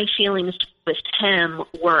feelings with him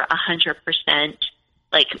were 100%.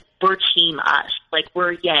 Like, we're team us. Like,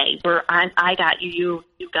 we're yay. I got you,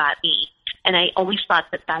 you got me. And I always thought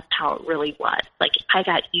that that's how it really was. Like, I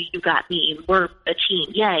got you, you got me. We're a team,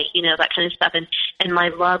 yay. You know, that kind of stuff. And my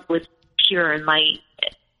love was pure, and my,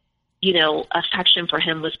 you know, affection for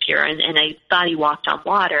him was pure. And I thought he walked on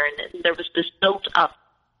water. And there was this built up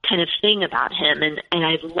kind of thing about him. And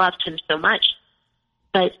I loved him so much.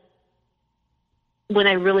 But when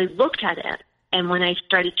I really looked at it, and when I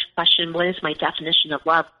started to question what is my definition of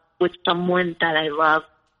love, would someone that I love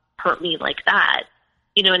hurt me like that?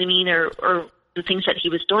 You know what I mean? Or the things that he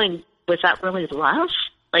was doing, was that really love?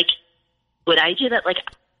 Like, would I do that? Like,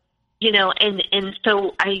 you know, and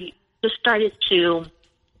so I just started to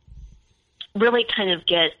really kind of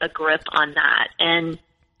get a grip on that. And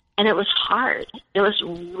it was hard. It was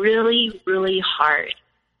really, really hard.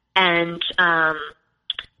 And,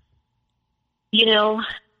 you know,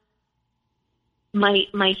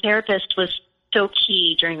 my therapist was so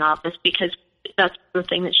key during all this, because that's the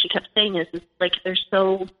thing that she kept saying is like, they're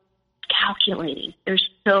so calculating. They're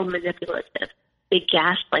so manipulative. They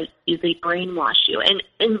gaslight you. They brainwash you. And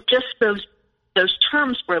just those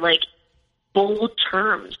terms were like bold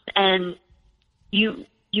terms. And you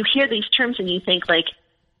hear these terms and you think like,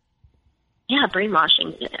 yeah,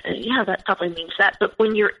 brainwashing. Yeah, that probably means that. But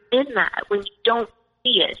when you're in that, when you don't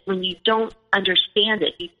see it, when you don't understand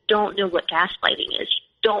it, you don't know what gaslighting is.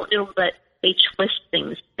 You don't know that they twist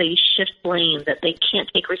things, they shift blame, that they can't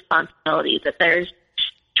take responsibility, that there's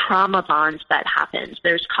trauma bonds that happens.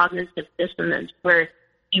 There's cognitive dissonance where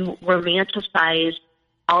you romanticize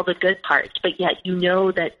all the good parts, but yet you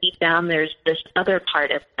know that deep down there's this other part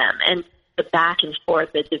of them, and the back and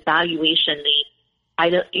forth, the devaluation,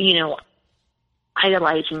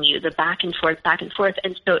 idolizing you, the back and forth,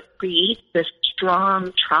 and so it creates this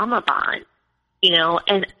strong trauma bond, you know,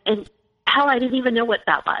 and hell, I didn't even know what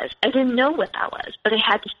that was. I didn't know what that was, but I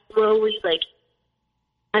had to slowly,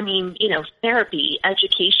 therapy,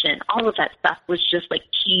 education, all of that stuff was just like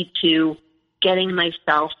key to getting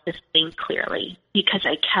myself to think clearly, because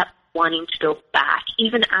I kept wanting to go back,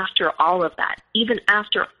 even after all of that, even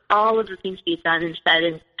after all of the things he'd done and said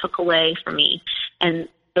and took away from me, and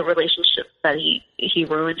the relationships that he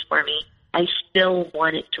ruined for me. I still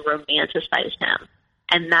wanted to romanticize him.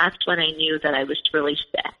 And that's when I knew that I was really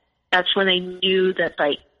sick. That's when I knew that,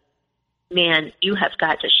 like, man, you have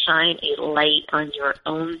got to shine a light on your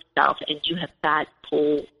own self, and you have got to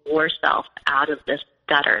pull yourself out of this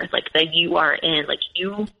gutter, like, that you are in. Like,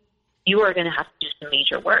 you are going to have to do some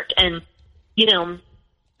major work. And, you know,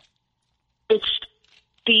 it's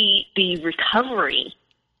the recovery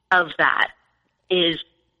of that is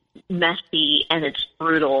messy and it's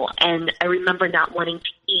brutal. And I remember not wanting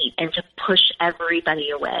to eat and to push everybody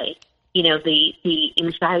away. You know, the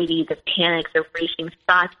anxiety, the panic, the racing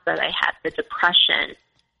thoughts that I had, the depression,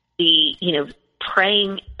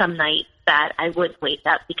 praying some nights that I wouldn't wake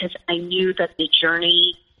up, because I knew that the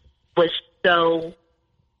journey was so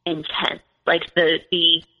intense. Like the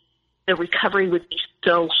recovery would be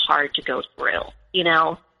so hard to go through, you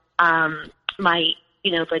know.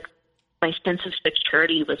 My sense of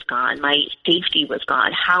security was gone. My safety was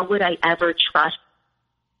gone. How would I ever trust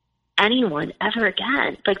anyone ever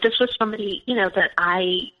again? Like, this was somebody, you know, that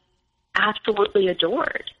I absolutely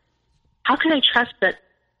adored. How could I trust that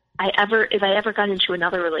if I ever got into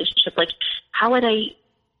another relationship, like, how would I,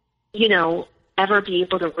 you know, ever be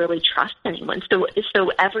able to really trust anyone? So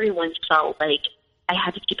everyone felt like I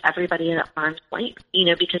had to keep everybody at arm's length, you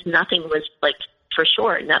know, because nothing was, like, for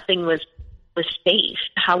sure. Nothing was safe.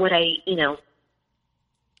 How would I, you know,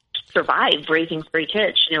 survive raising 3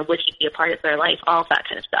 kids? You know, would he be a part of their life? All of that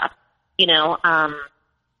kind of stuff, you know.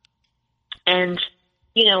 And,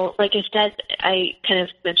 you know, like I said, I kind of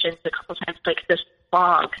mentioned a couple times, like, this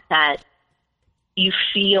fog that you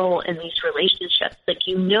feel in these relationships. Like,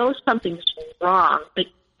 you know something's wrong, but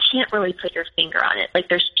you can't really put your finger on it. Like,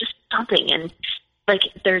 there's just something. And, like,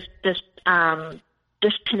 there's this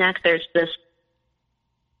disconnect. There's this,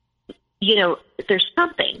 you know, there's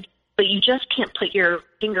something, but you just can't put your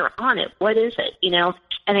finger on it. What is it, you know?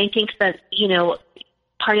 And I think that, you know,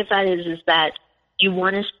 part of that is that you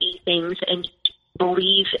want to see things and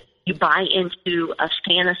believe, you buy into a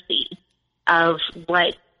fantasy of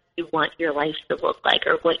what you want your life to look like,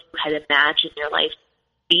 or what you had imagined your life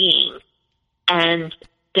being. And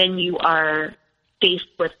then you are faced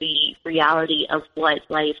with the reality of what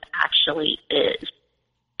life actually is.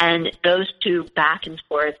 And those two back and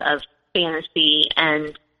forth of fantasy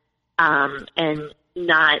and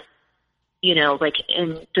not like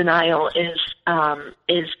in denial is,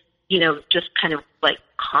 just kind of like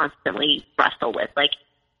constantly wrestle with, like,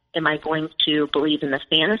 am I going to believe in the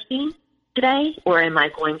fantasy today, or am I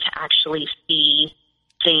going to actually see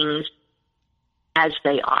things as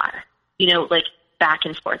they are? Like back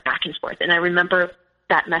and forth. And I remember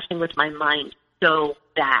that messing with my mind so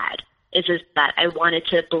bad, is that I wanted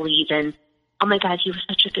to believe in, oh my God, he was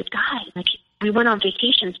such a good guy. Like, we went on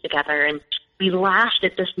vacations together and we laughed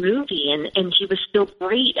at this movie, and he was still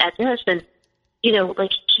great at this. And,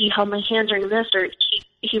 like, he held my hand during this, or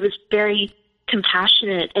he was very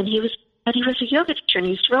compassionate, and he was a yoga teacher, and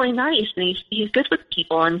he's really nice, and he's good with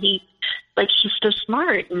people, and he's so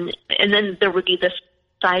smart. And then there would be this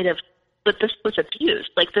side of, but this was abuse.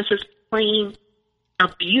 Like, this is plain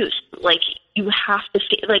abuse. Like, you have to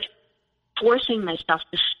stay, like, forcing myself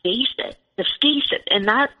to face it. And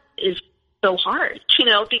that is so hard,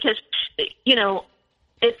 because,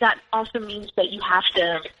 that also means that you have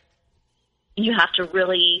to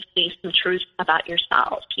really face some truth about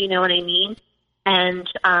yourself. You know what I mean? And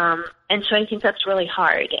so I think that's really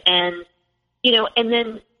hard. And, and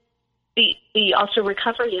then the also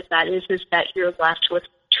recovery of that is that you're left with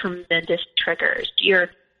tremendous triggers. You're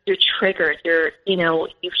triggered. You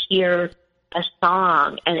hear a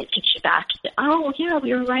song and it takes you back to, oh yeah,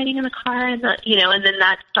 we were riding in the car, and and then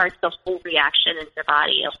that starts the whole reaction in your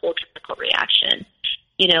body, a whole chemical reaction,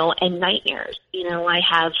 and nightmares. I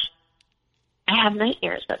have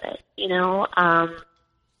nightmares of it,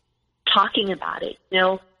 talking about it,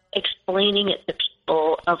 explaining it to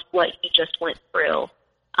people of what you just went through,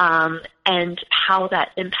 and how that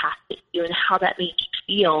impacted you and how that made you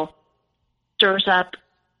feel, stirs up,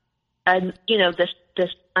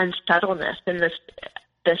 this unsettledness and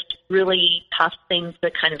this really tough thing to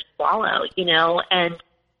kind of swallow, and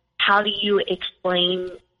how do you explain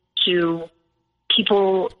to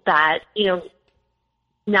people that,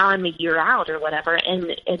 now I'm a year out or whatever,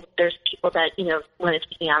 and there's people that, want to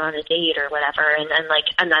take me out on a date or whatever, and like,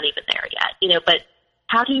 I'm not even there yet, but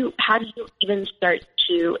how do you even start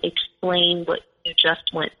to explain what you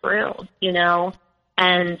just went through,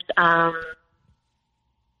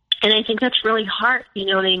 and I think that's really hard, you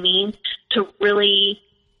know what I mean, to really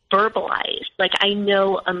verbalize. Like, I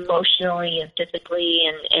know emotionally and physically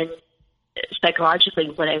and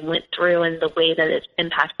psychologically what I went through and the way that it's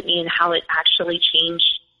impacted me and how it actually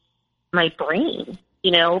changed my brain.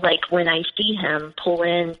 Like, when I see him pull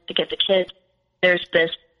in to get the kids, there's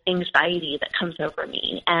this anxiety that comes over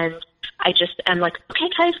me. And I'm like, okay,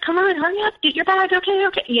 guys, come on, hurry up, get your bag, okay.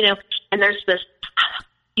 And there's this,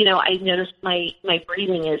 I noticed my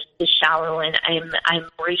breathing is shallow, and I'm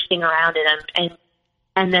racing around,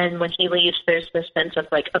 and then when he leaves, there's this sense of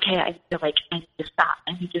like, okay, I feel like I need to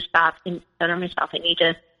stop and center myself. I need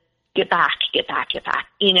to get back,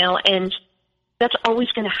 and that's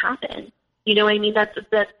always going to happen. I mean, that's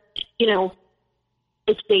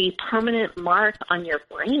it's a permanent mark on your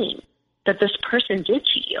brain that this person did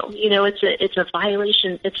to you. It's a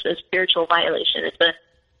violation. It's a spiritual violation. It's a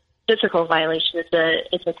physical violation.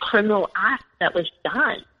 It's a criminal act that was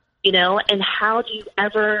done, and how do you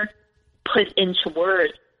ever put into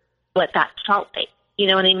words what that felt like? You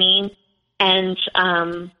know what I mean? And,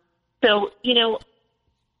 so,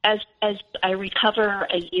 as I recover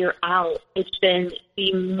a year out, it's been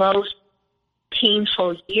the most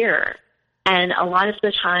painful year. And a lot of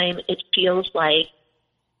the time it feels like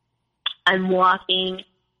I'm walking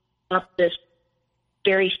up this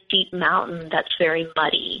very steep mountain that's very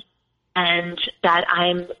muddy, and that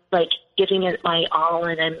I'm like giving it my all,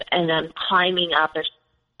 and I'm climbing up as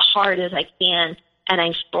hard as I can, and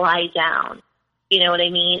I slide down. You know what I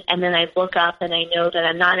mean? And then I look up and I know that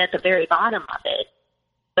I'm not at the very bottom of it,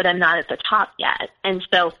 but I'm not at the top yet. And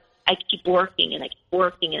so I keep working and I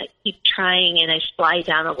keep trying, and I slide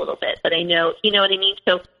down a little bit, but I know, you know what I mean?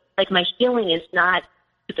 So like, my feeling is not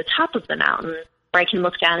to the top of the mountain where I can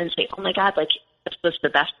look down and say, oh my God, like, this was the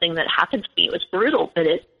best thing that happened to me. It was brutal, but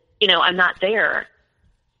I'm not there.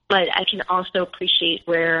 But I can also appreciate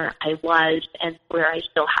where I was and where I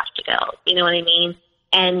still have to go. You know what I mean?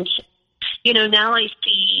 And, now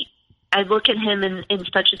I look at him in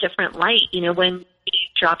such a different light. When he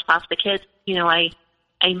drops off the kids,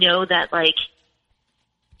 I know that, like,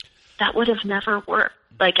 that would have never worked.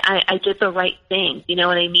 Like, I did the right thing. You know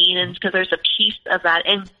what I mean? And because there's a piece of that.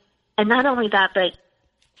 And not only that, but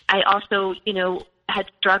I also,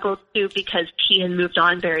 had struggled too, because he had moved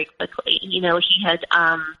on very quickly. He had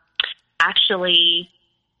actually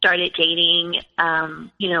started dating,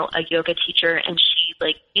 a yoga teacher, and she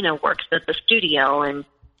works at the studio, and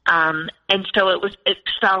so it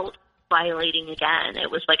felt violating again. It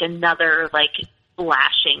was like another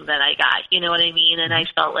lashing that I got, you know what I mean? And I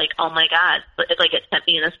felt like, oh my God, like it sent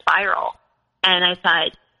me in a spiral. And I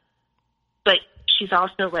thought, but she's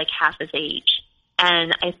also like half his age.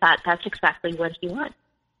 And I thought that's exactly what he wants.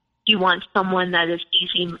 He wants someone that is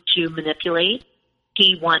easy to manipulate.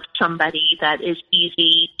 He wants somebody that is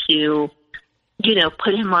easy to, you know,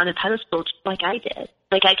 put him on a pedestal just like I did.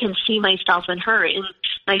 Like I can see myself in her. And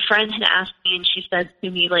my friend had asked me, and she said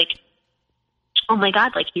to me, like, oh my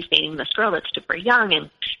God, like he's dating this girl that's super young. And,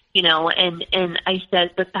 you know, and I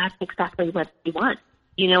said, but that's exactly what he wants.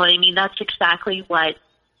 You know what I mean? That's exactly what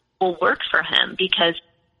will work for him, because,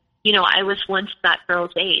 you know, I was once that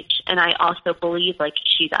girl's age, and I also believe like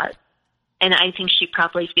she does. And I think she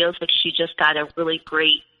probably feels like she just got a really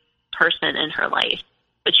great person in her life,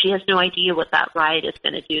 but she has no idea what that ride is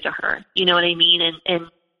going to do to her. You know what I mean? And,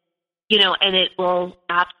 you know, and it will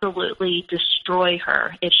absolutely destroy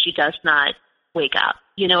her if she does not wake up.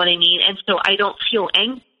 You know what I mean? And so I don't feel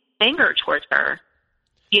anger towards her.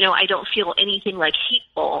 You know, I don't feel anything like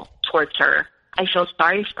hateful towards her. I feel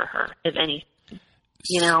sorry for her, if anything.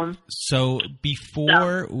 You know. So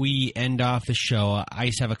before we end off the show, I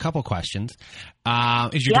just have a couple questions.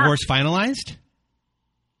 Is your divorce finalized?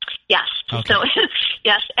 Yes. Okay. So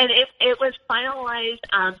yes, and it was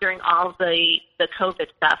finalized during all the COVID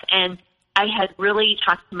stuff. And I had really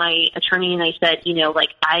talked to my attorney, and I said, you know, like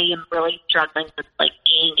I am really struggling with like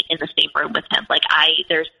being in the same room with him. Like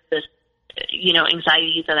there's this, you know,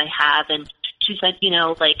 anxiety that I have. And she said, you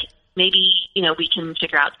know, like maybe, you know, we can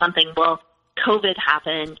figure out something. Well, COVID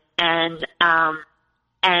happened, and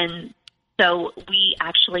so we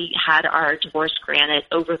actually had our divorce granted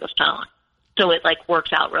over the phone. So it like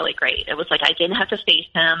worked out really great. It was like I didn't have to face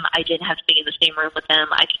him. I didn't have to be in the same room with him.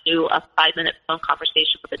 I could do a 5-minute phone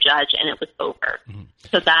conversation with the judge, and it was over. Mm-hmm.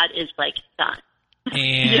 So that is like done.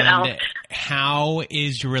 And you know? How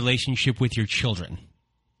is your relationship with your children?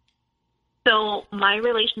 So my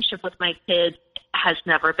relationship with my kids has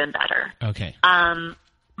never been better. Okay.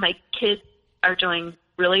 My kids are doing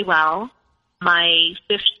really well. My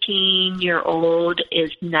 15-year-old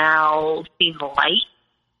is now seeing the light,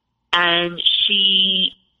 and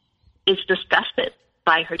she is disgusted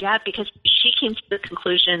by her dad because she came to the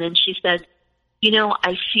conclusion, and she said, you know,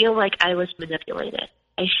 I feel like I was manipulated.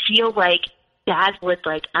 I feel like dad would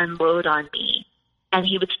like unload on me, and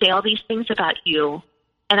he would say all these things about you,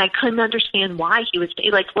 and I couldn't understand why he would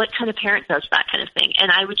say, like, what kind of parent does that kind of thing?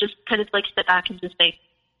 And I would just kind of like sit back and just say,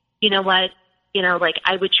 you know what? You know, like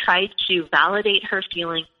I would try to validate her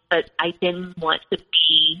feelings, but I didn't want to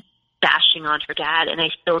be bashing on her dad, and I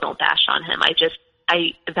still don't bash on him.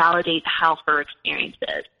 I validate how her experience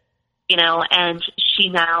is, you know, and she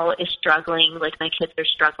now is struggling, like my kids are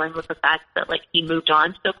struggling with the fact that like he moved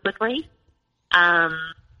on so quickly,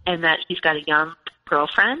 and that he's got a young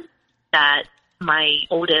girlfriend, that my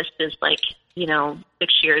oldest is like, you know,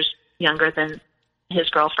 6 years younger than his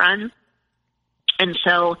girlfriend. And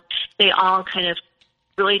so they all kind of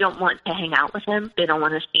really don't want to hang out with him. They don't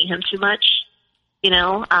want to see him too much, you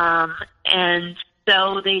know. And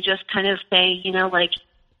so they just kind of say, you know, like,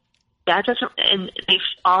 Dad doesn't, and they've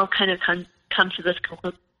all kind of come to this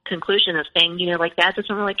conclusion of saying, you know, like, Dad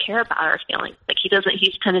doesn't really care about our feelings. Like,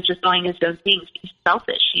 he's kind of just doing his own things. He's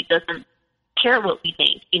selfish. He doesn't care what we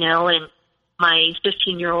think, you know. And my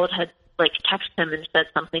 15-year-old had, like, texted him and said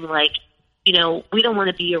something like, you know, we don't want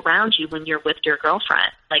to be around you when you're with your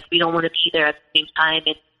girlfriend. Like, we don't want to be there at the same time.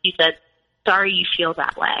 And he said, sorry you feel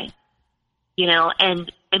that way. You know,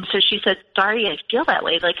 and so she said, sorry I feel that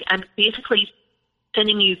way. Like, I'm basically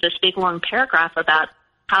sending you this big, long paragraph about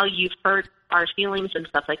how you've hurt our feelings and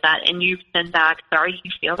stuff like that. And you send back, sorry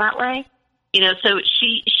you feel that way. You know, so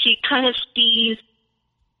she kind of sees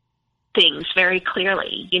things very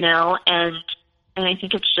clearly, you know, and I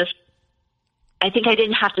think it's just, I think I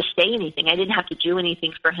didn't have to say anything. I didn't have to do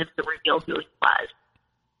anything for him to reveal who he was.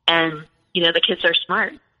 And, you know, the kids are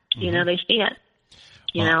smart. Mm-hmm. You know, they see it.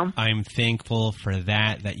 You know? I'm thankful for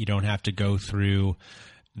that you don't have to go through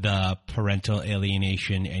the parental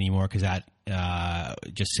alienation anymore, because that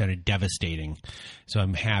just sounded devastating. So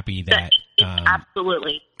I'm happy that it's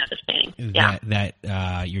absolutely devastating.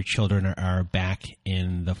 That your children are back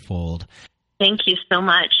in the fold. Thank you so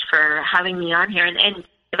much for having me on here. And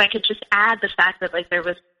if I could just add the fact that like there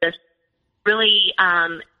was this really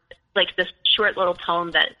like this short little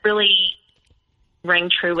poem that really rang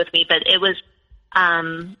true with me, but it was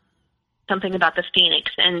something about the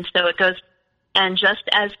phoenix. And so it goes, and just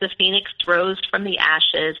as the phoenix rose from the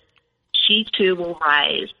ashes, she too will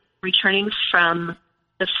rise, returning from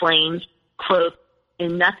the flames, clothed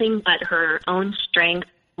in nothing but her own strength,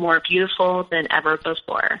 more beautiful than ever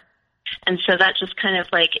before. And so that just kind of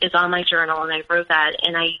like is on my journal, and I wrote that,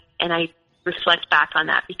 and I reflect back on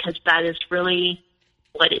that, because that is really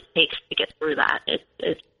what it takes to get through that.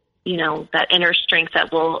 It's you know, that inner strength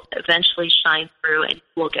that will eventually shine through, and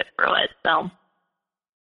we'll get through it.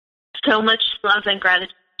 So much love and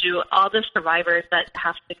gratitude to all the survivors that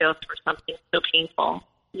have to go through something so painful.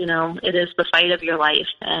 You know, it is the fight of your life,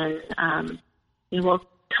 and you will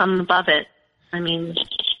come above it. I mean,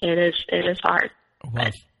 it is hard.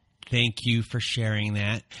 Well, thank you for sharing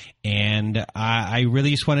that. And I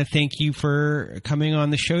really just want to thank you for coming on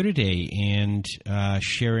the show today and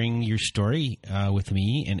sharing your story with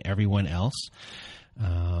me and everyone else.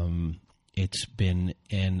 It's been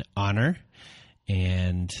an honor,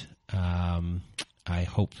 and I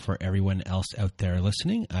hope for everyone else out there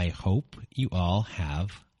listening, I hope you all have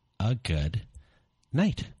a good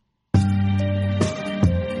night.